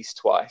broken at least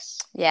twice.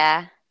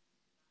 Yeah.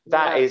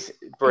 That is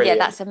brilliant.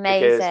 Yeah, that's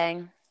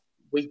amazing.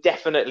 We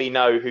definitely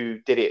know who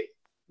did it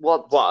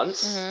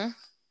once.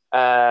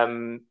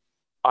 Mm-hmm.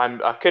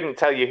 I couldn't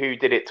tell you who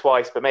did it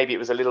twice, but maybe it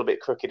was a little bit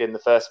crooked in the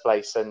first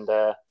place, and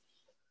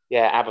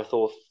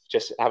Aberforth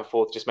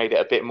just made it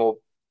a bit more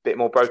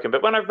broken.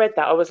 But when I read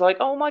that, I was like,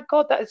 oh my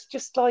god, that is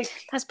just like,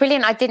 that's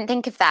brilliant. I didn't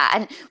think of that.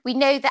 And we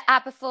know that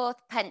Aberforth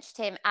punched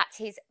him at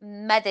his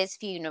mother's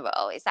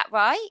funeral. Is that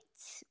right?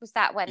 Was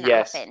that when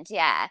that happened?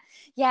 Yeah.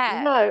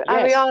 No,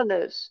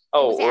 Ariana's.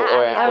 Or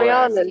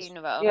Ariana's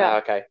funeral. Yeah.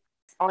 Okay.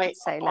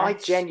 I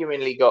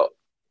genuinely got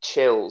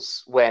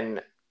chills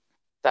when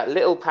that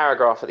little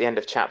paragraph at the end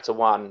of chapter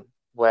 1,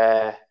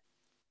 where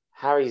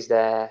Harry's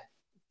there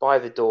by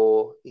the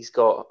door, he's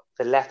got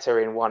the letter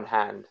in one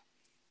hand,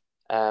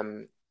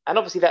 and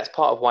obviously that's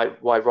part of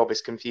why Rob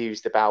is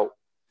confused about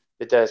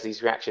the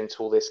Dursleys' reaction to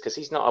all this, because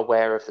he's not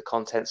aware of the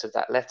contents of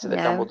that letter that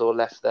Dumbledore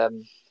left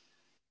them.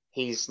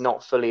 He's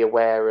not fully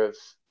aware of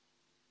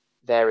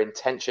their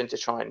intention to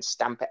try and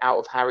stamp it out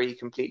of Harry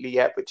completely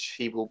yet, which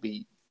he will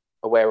be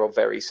aware of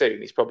very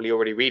soon. He's probably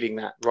already reading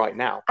that right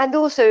now. And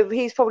also,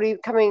 he's probably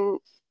coming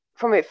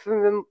from it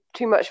from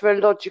too much of a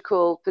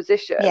logical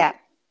position.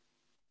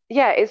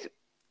 Yeah, it's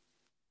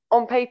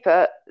on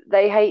paper,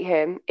 they hate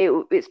him.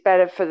 It's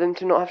better for them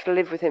to not have to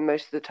live with him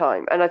most of the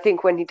time. And I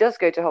think when he does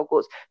go to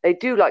Hogwarts, they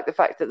do like the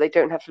fact that they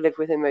don't have to live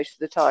with him most of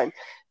the time.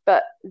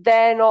 But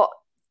they're not.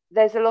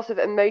 There's a lot of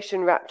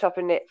emotion wrapped up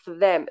in it for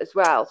them as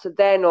well. So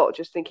they're not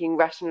just thinking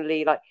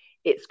rationally, like,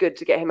 it's good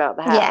to get him out of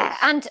the house. Yeah,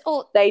 and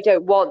they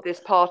don't want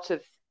this part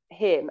of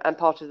him and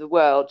part of the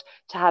world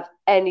to have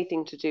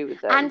anything to do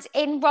with them. And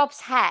in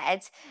Rob's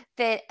head,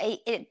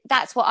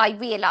 that's what I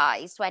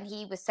realised when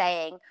he was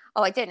saying,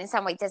 oh, I don't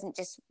understand why he doesn't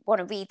just want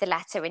to read the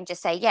letter and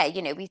just say, yeah,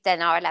 we've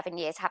done our 11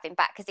 years, have him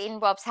back. Because in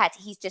Rob's head,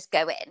 he's just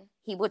going.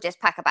 He will just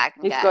pack a bag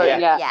and go.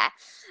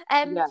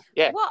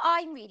 What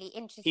I'm really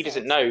interested... He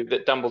doesn't know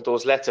that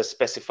Dumbledore's letter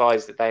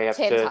specifies that they have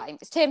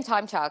It's term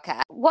time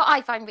childcare. What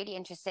I find really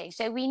interesting,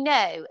 so we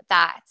know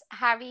that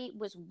Harry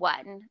was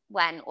 1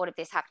 when all of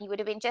this happened. He would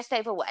have been just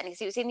over 1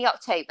 because it was in the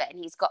October and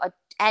he's got an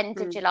end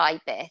of July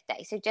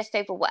birthday, so just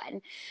over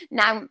 1.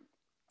 Now,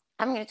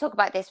 I'm going to talk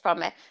about this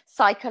from a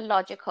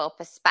psychological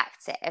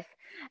perspective.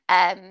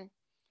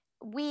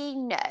 We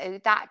know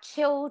that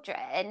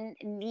children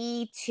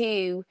need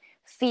to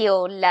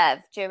feel love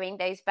during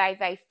those very,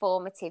 very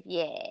formative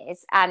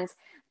years, and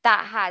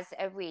that has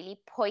a really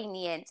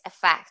poignant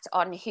effect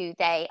on who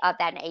they are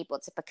then able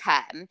to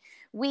become.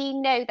 We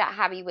know that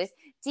Harry was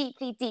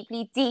deeply,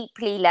 deeply,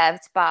 deeply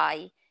loved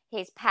by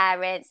his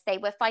parents. They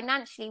were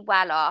financially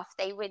well off.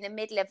 They were in the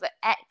middle of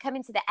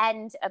coming to the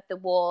end of the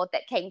war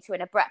that came to an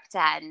abrupt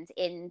end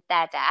in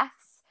their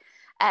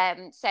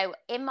deaths. So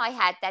in my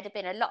head, there'd have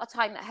been a lot of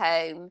time at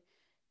home,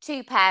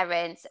 2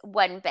 parents,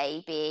 1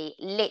 baby,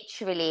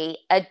 literally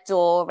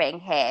adoring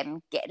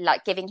him,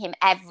 giving him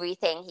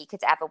everything he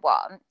could ever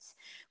want.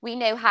 We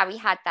know Harry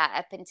had that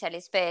up until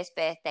his first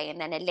birthday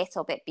and then a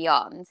little bit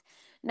beyond.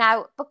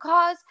 Now,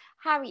 because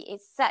Harry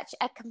is such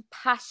a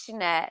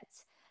compassionate,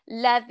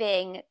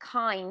 loving,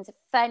 kind,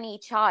 funny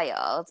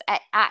child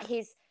at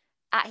his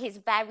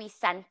very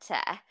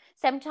centre.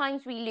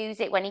 Sometimes we lose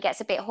it when he gets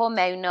a bit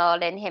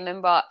hormonal and him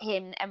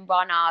and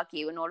Ron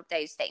argue and all of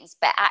those things.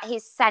 But at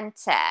his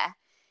centre,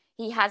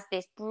 he has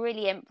this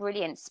brilliant,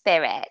 brilliant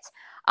spirit.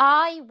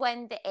 I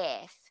wonder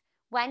if,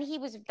 when he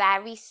was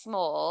very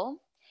small,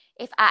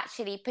 if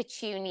actually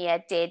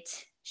Petunia did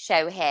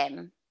show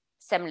him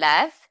some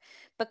love,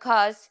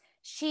 because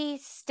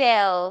she's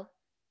still...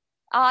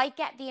 I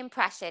get the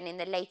impression in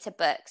the later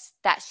books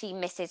that she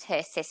misses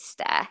her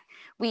sister.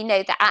 We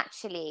know that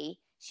actually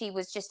she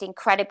was just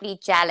incredibly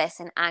jealous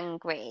and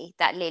angry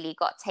that Lily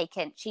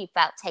she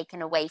felt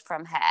taken away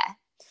from her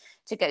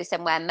to go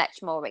somewhere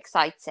much more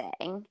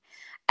exciting.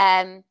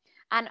 And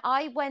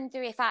I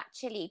wonder if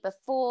actually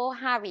before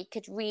Harry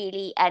could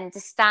really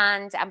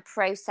understand and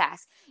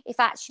process,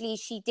 if actually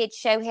she did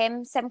show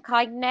him some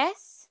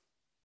kindness.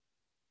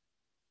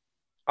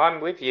 I'm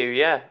with you,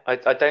 yeah. I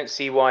don't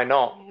see why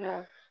not.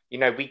 Yeah.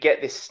 We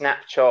get this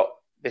snapshot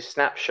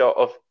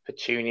of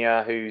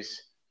Petunia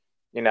who's,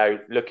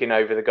 looking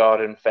over the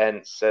garden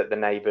fence at the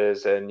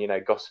neighbours and,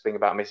 gossiping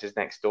about Mrs.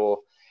 Next Door.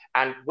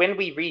 And when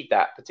we read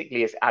that,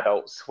 particularly as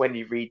adults, when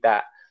you read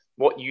that,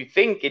 what you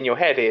think in your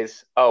head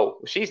is, oh,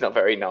 she's not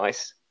very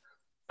nice.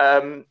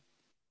 But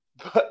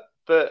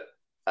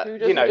who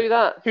doesn't do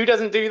that? Who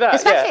doesn't do that?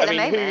 Especially at the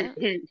moment.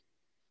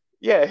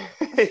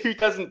 Who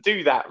doesn't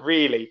do that,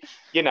 really?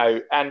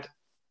 And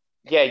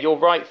yeah, you're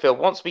right, Phil.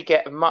 Once we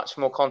get much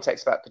more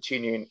context about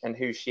Petunia and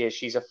who she is,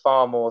 she's a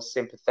far more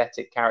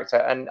sympathetic character.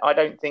 And I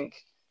don't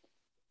think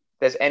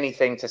there's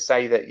anything to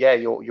say that,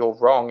 you're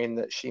wrong in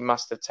that she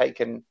must have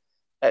taken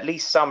at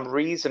least some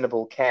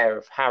reasonable care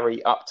of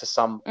Harry up to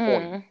some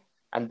point.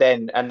 And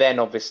then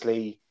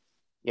obviously,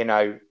 they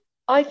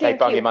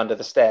bung him under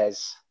the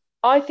stairs.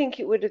 I think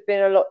it would have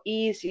been a lot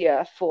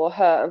easier for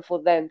her and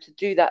for them to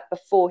do that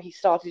before he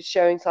started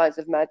showing signs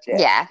of magic.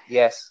 Yeah.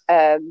 Yes.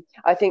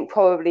 I think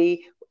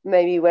probably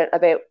maybe when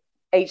about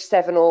age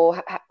 7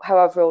 or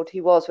however old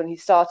he was when he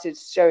started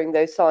showing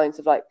those signs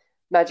of like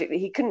magic that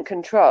he couldn't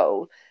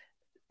control,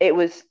 it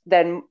was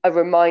then a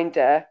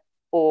reminder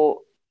or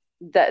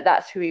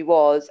that's who he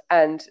was,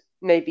 and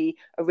maybe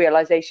a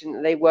realization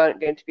that they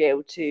weren't going to be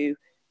able to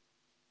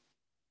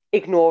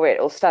ignore it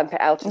or stamp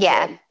it out of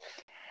him.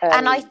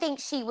 And I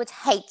think she would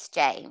hate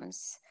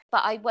James,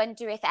 but I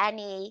wonder if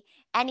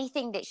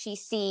anything that she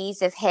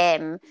sees of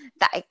him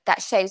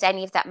that shows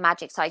any of that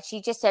magic side,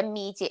 she just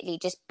immediately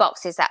just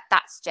boxes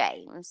that's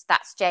James,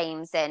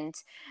 and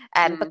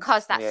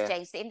because that's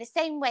James, in the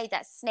same way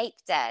that Snape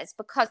does,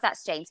 because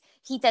that's James,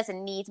 he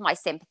doesn't need my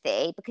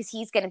sympathy because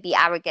he's going to be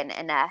arrogant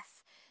enough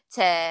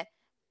to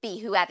be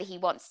whoever he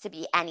wants to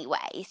be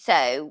anyway.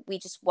 So you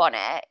just want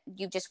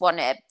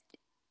to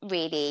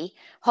really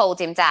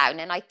hold him down.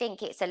 And I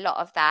think it's a lot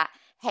of that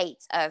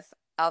hate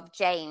of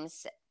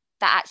James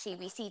that actually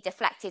we see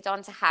deflected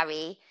onto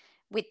Harry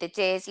with the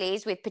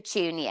Dursleys, with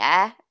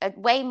Petunia,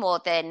 way more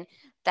than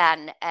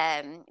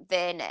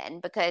Vernon,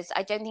 because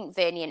I don't think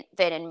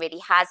Vernon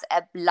really has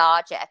a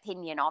larger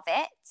opinion of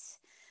it.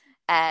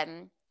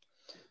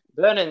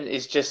 Vernon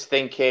is just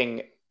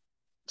thinking,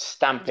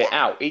 stamp it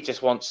out. He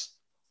just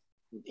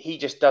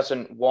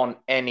doesn't want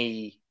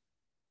any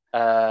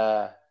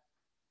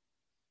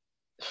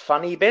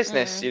funny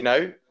business, you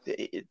know.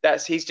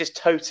 He's just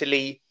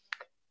totally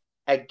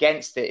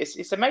against it.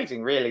 It's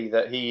amazing, really,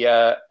 that he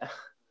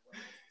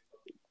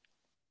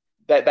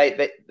that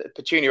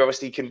Petunia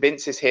obviously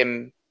convinces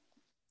him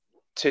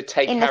to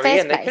take Harry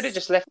in. They could have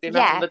just left him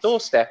out on the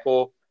doorstep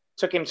or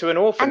took him to an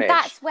orphanage. And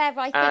that's where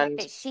I think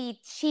that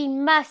she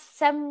must,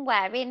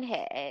 somewhere in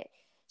her,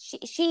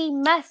 she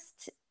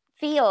must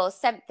feel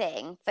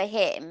something for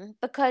him,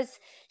 because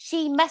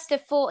she must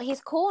have fought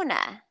his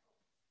corner.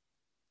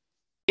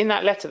 In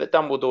that letter that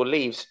Dumbledore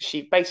leaves,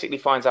 she basically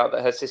finds out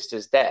that her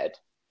sister's dead.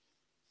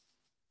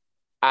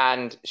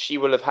 And she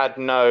will have had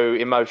no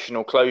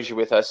emotional closure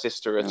with her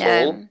sister at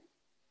all.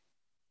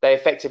 They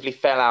effectively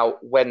fell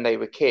out when they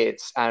were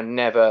kids, and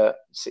it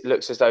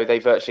looks as though they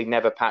virtually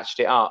never patched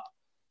it up.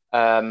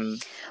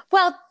 And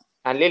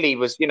Lily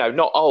was,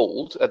 not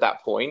old at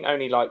that point,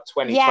 only like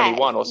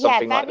 21 or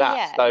something like that.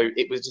 Young. So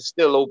it was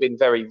still all been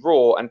very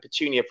raw. And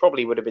Petunia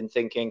probably would have been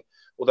thinking,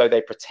 although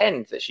they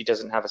pretend that she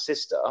doesn't have a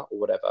sister or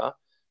whatever.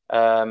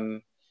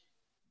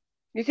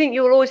 You think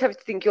you'll always have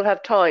to think you'll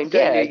have time,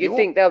 don't you? You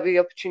think there'll be the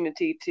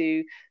opportunity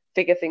to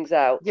figure things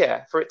out.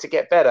 Yeah, for it to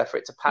get better, for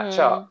it to patch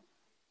up.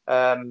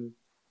 And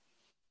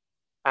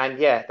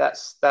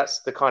that's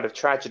the kind of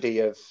tragedy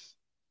of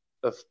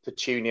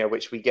Petunia,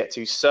 which we get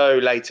to so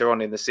later on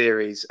in the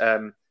series.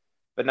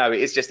 But no,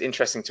 it is just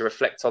interesting to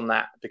reflect on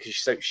that, because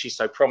she's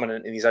so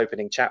prominent in these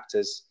opening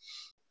chapters.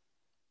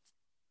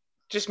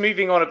 Just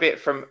moving on a bit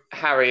from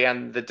Harry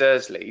and the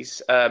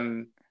Dursleys,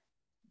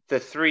 the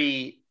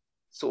three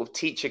sort of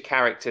teacher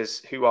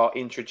characters who are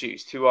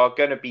introduced, who are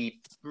going to be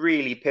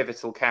really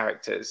pivotal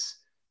characters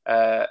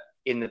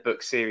in the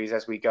book series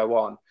as we go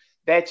on.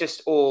 They're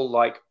just all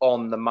like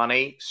on the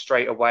money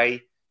straight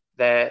away.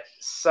 They're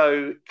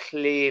so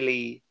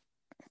clearly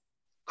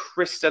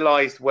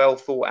crystallized, well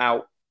thought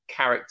out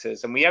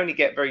characters. And we only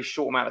get a very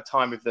short amount of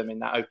time with them in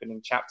that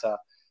opening chapter.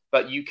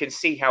 But you can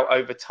see how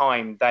over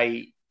time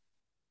that's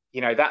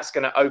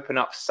going to open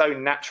up so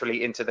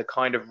naturally into the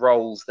kind of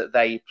roles that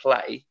they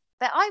play.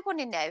 But I want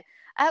to know,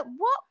 at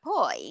what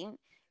point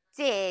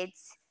did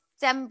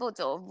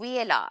Dumbledore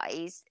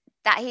realise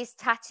that his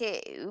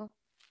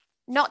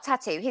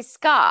his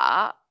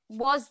scar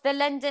was the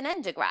London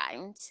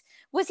Underground?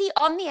 Was he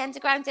on the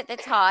Underground at the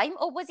time,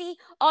 or was he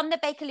on the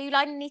Bakerloo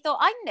line and he thought,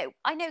 I know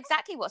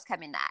exactly what's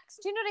coming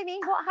next? Do you know what I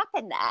mean? What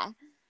happened there?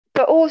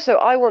 But also,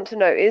 I want to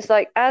know is,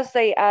 like, as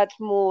they add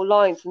more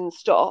lines and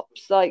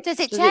stops, like, does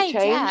it change?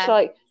 Yeah.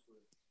 Like,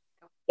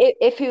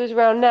 if he was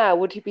around now,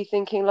 would he be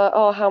thinking like,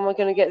 oh, how am I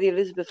going to get the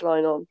Elizabeth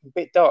line on? A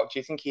bit dark. Do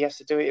you think he has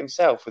to do it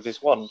himself with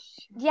his wand?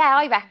 Yeah,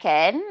 I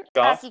reckon.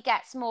 As he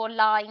gets more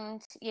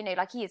lined,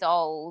 like he is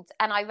old,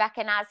 and I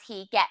reckon as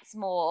he gets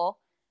more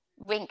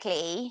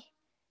wrinkly,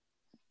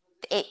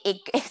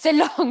 it's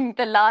along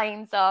the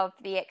lines of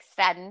the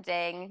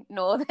extending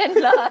Northern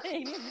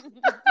Line.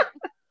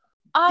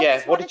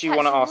 What did you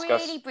want to ask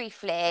us? Really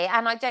briefly,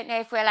 and I don't know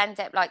if we'll end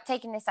up like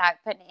taking this out,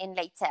 putting it in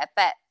later,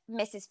 but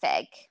Mrs.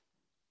 Fig.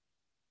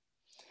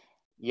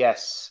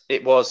 Yes,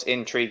 it was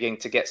intriguing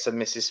to get some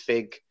Mrs.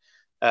 Fig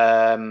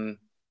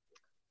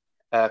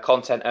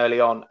content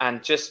early on,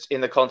 and just in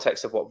the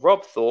context of what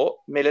Rob thought.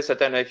 Millis, I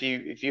don't know if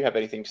you have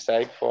anything to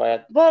say before I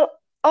add. Well,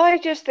 I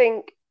just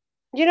think,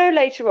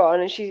 later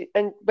on,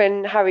 and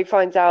when Harry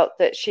finds out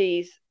that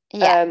she's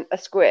a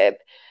squib,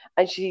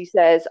 and she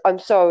says, "I'm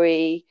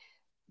sorry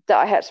that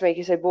I had to make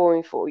it so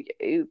boring for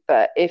you,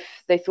 but if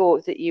they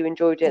thought that you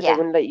enjoyed it, they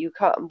wouldn't let you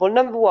come." Well,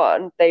 number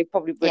one, they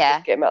probably would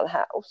just get him out of the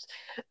house.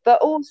 But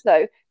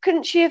also,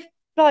 couldn't she have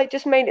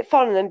just made it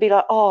fun and then be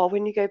like, "Oh,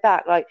 when you go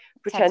back,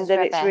 pretend that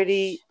it's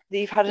really that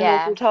you've had an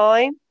awful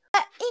time."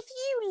 But if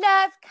you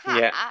love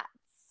cats,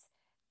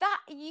 that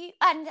you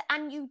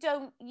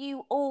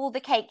all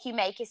the cake you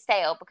make is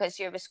stale because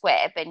you're a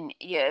squib and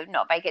you're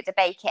not very good at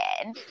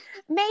baking,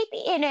 maybe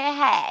in her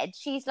head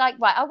she's like,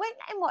 right, I won't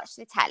let him watch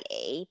the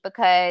telly,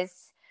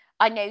 because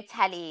I know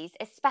tellies,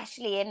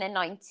 especially in the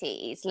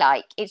 90s,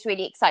 like, it's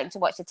really exciting to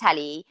watch the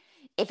telly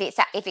if it's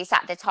at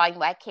the time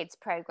where kids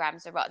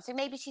programs are on. So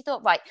maybe she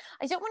thought, right,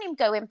 I don't want him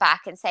going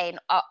back and saying,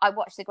 I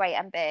watched The Great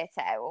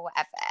Umberto or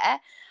whatever.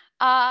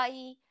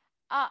 I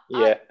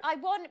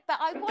want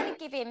to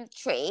give him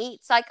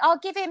treats. Like, I'll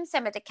give him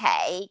some of the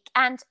cake,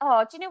 and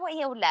do you know what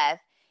he'll love?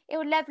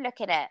 He'll love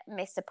looking at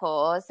Mr.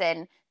 Paws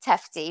and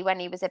Tufty when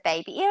he was a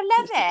baby. He'll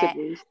love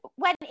it.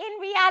 When in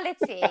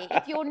reality,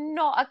 if you're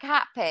not a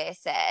cat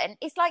person,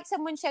 it's like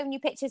someone showing you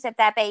pictures of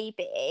their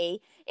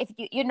baby. If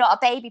you're not a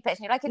baby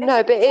person, you're like, it looks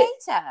like a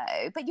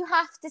potato. But you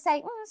have to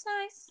say, it's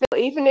nice. But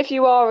even if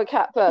you are a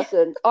cat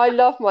person, I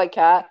love my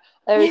cat.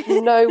 There is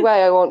no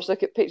way I want to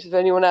look at pictures of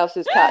anyone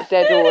else's cat,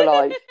 dead or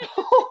alive.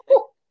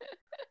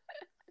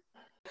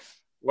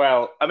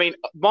 Well, I mean,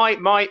 my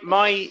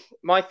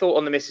thought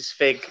on the Mrs.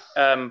 Fig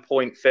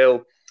point,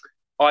 Phil.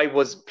 I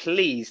was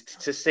pleased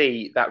to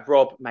see that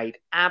Rob made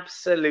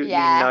absolutely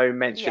no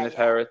mention of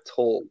her at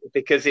all,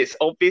 because it's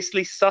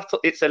obviously subtle.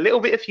 It's a little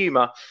bit of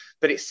humour,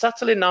 but it's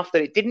subtle enough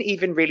that it didn't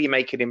even really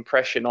make an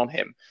impression on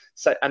him.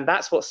 So, and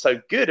that's what's so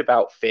good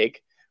about Fig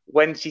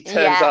when she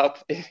turns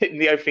up in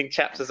the opening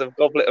chapters of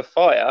Goblet of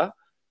Fire,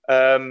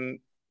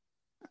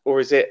 or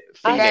is it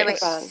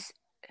Phoenix?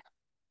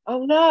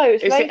 Oh no,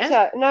 it's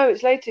later. No,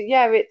 it's later.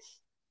 Yeah,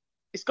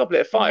 it's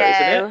Goblet of Fire,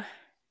 isn't it?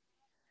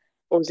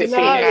 Or is it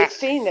Phoenix? No, it's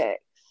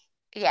Phoenix.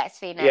 Yeah, it's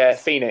Phoenix. Yeah,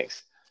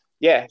 Phoenix.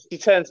 Yeah,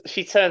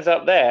 she turns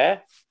up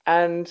there,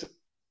 and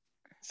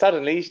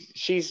suddenly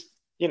she's,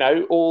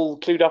 all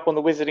clued up on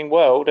the wizarding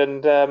world,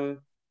 and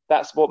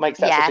that's what makes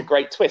that such a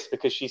great twist,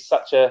 because she's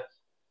such a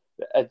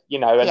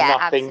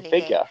nothing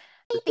figure.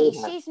 Maybe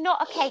she's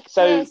not a cake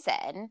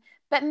person,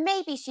 but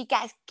maybe she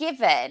gets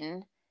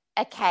given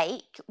a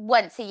cake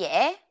once a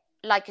year,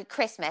 like at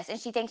Christmas, and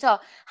she thinks, oh,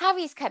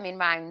 Harry's coming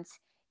round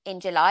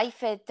in July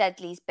for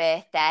Dudley's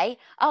birthday.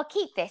 I'll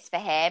keep this for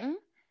him.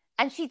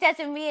 And she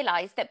doesn't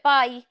realise that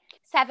by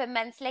 7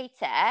 months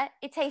later,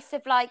 it tastes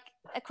of like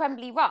a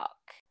crumbly rock.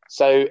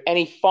 So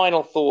any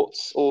final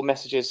thoughts or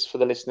messages for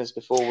the listeners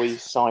before we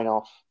sign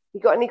off? You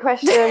got any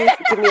questions?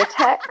 Give me a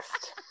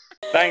text.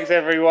 Thanks,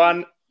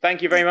 everyone.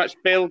 Thank you very much,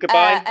 Phil.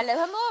 Goodbye.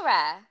 Aloha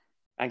Mora.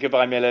 And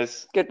goodbye,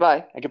 Millers.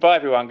 Goodbye. And goodbye,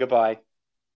 everyone. Goodbye.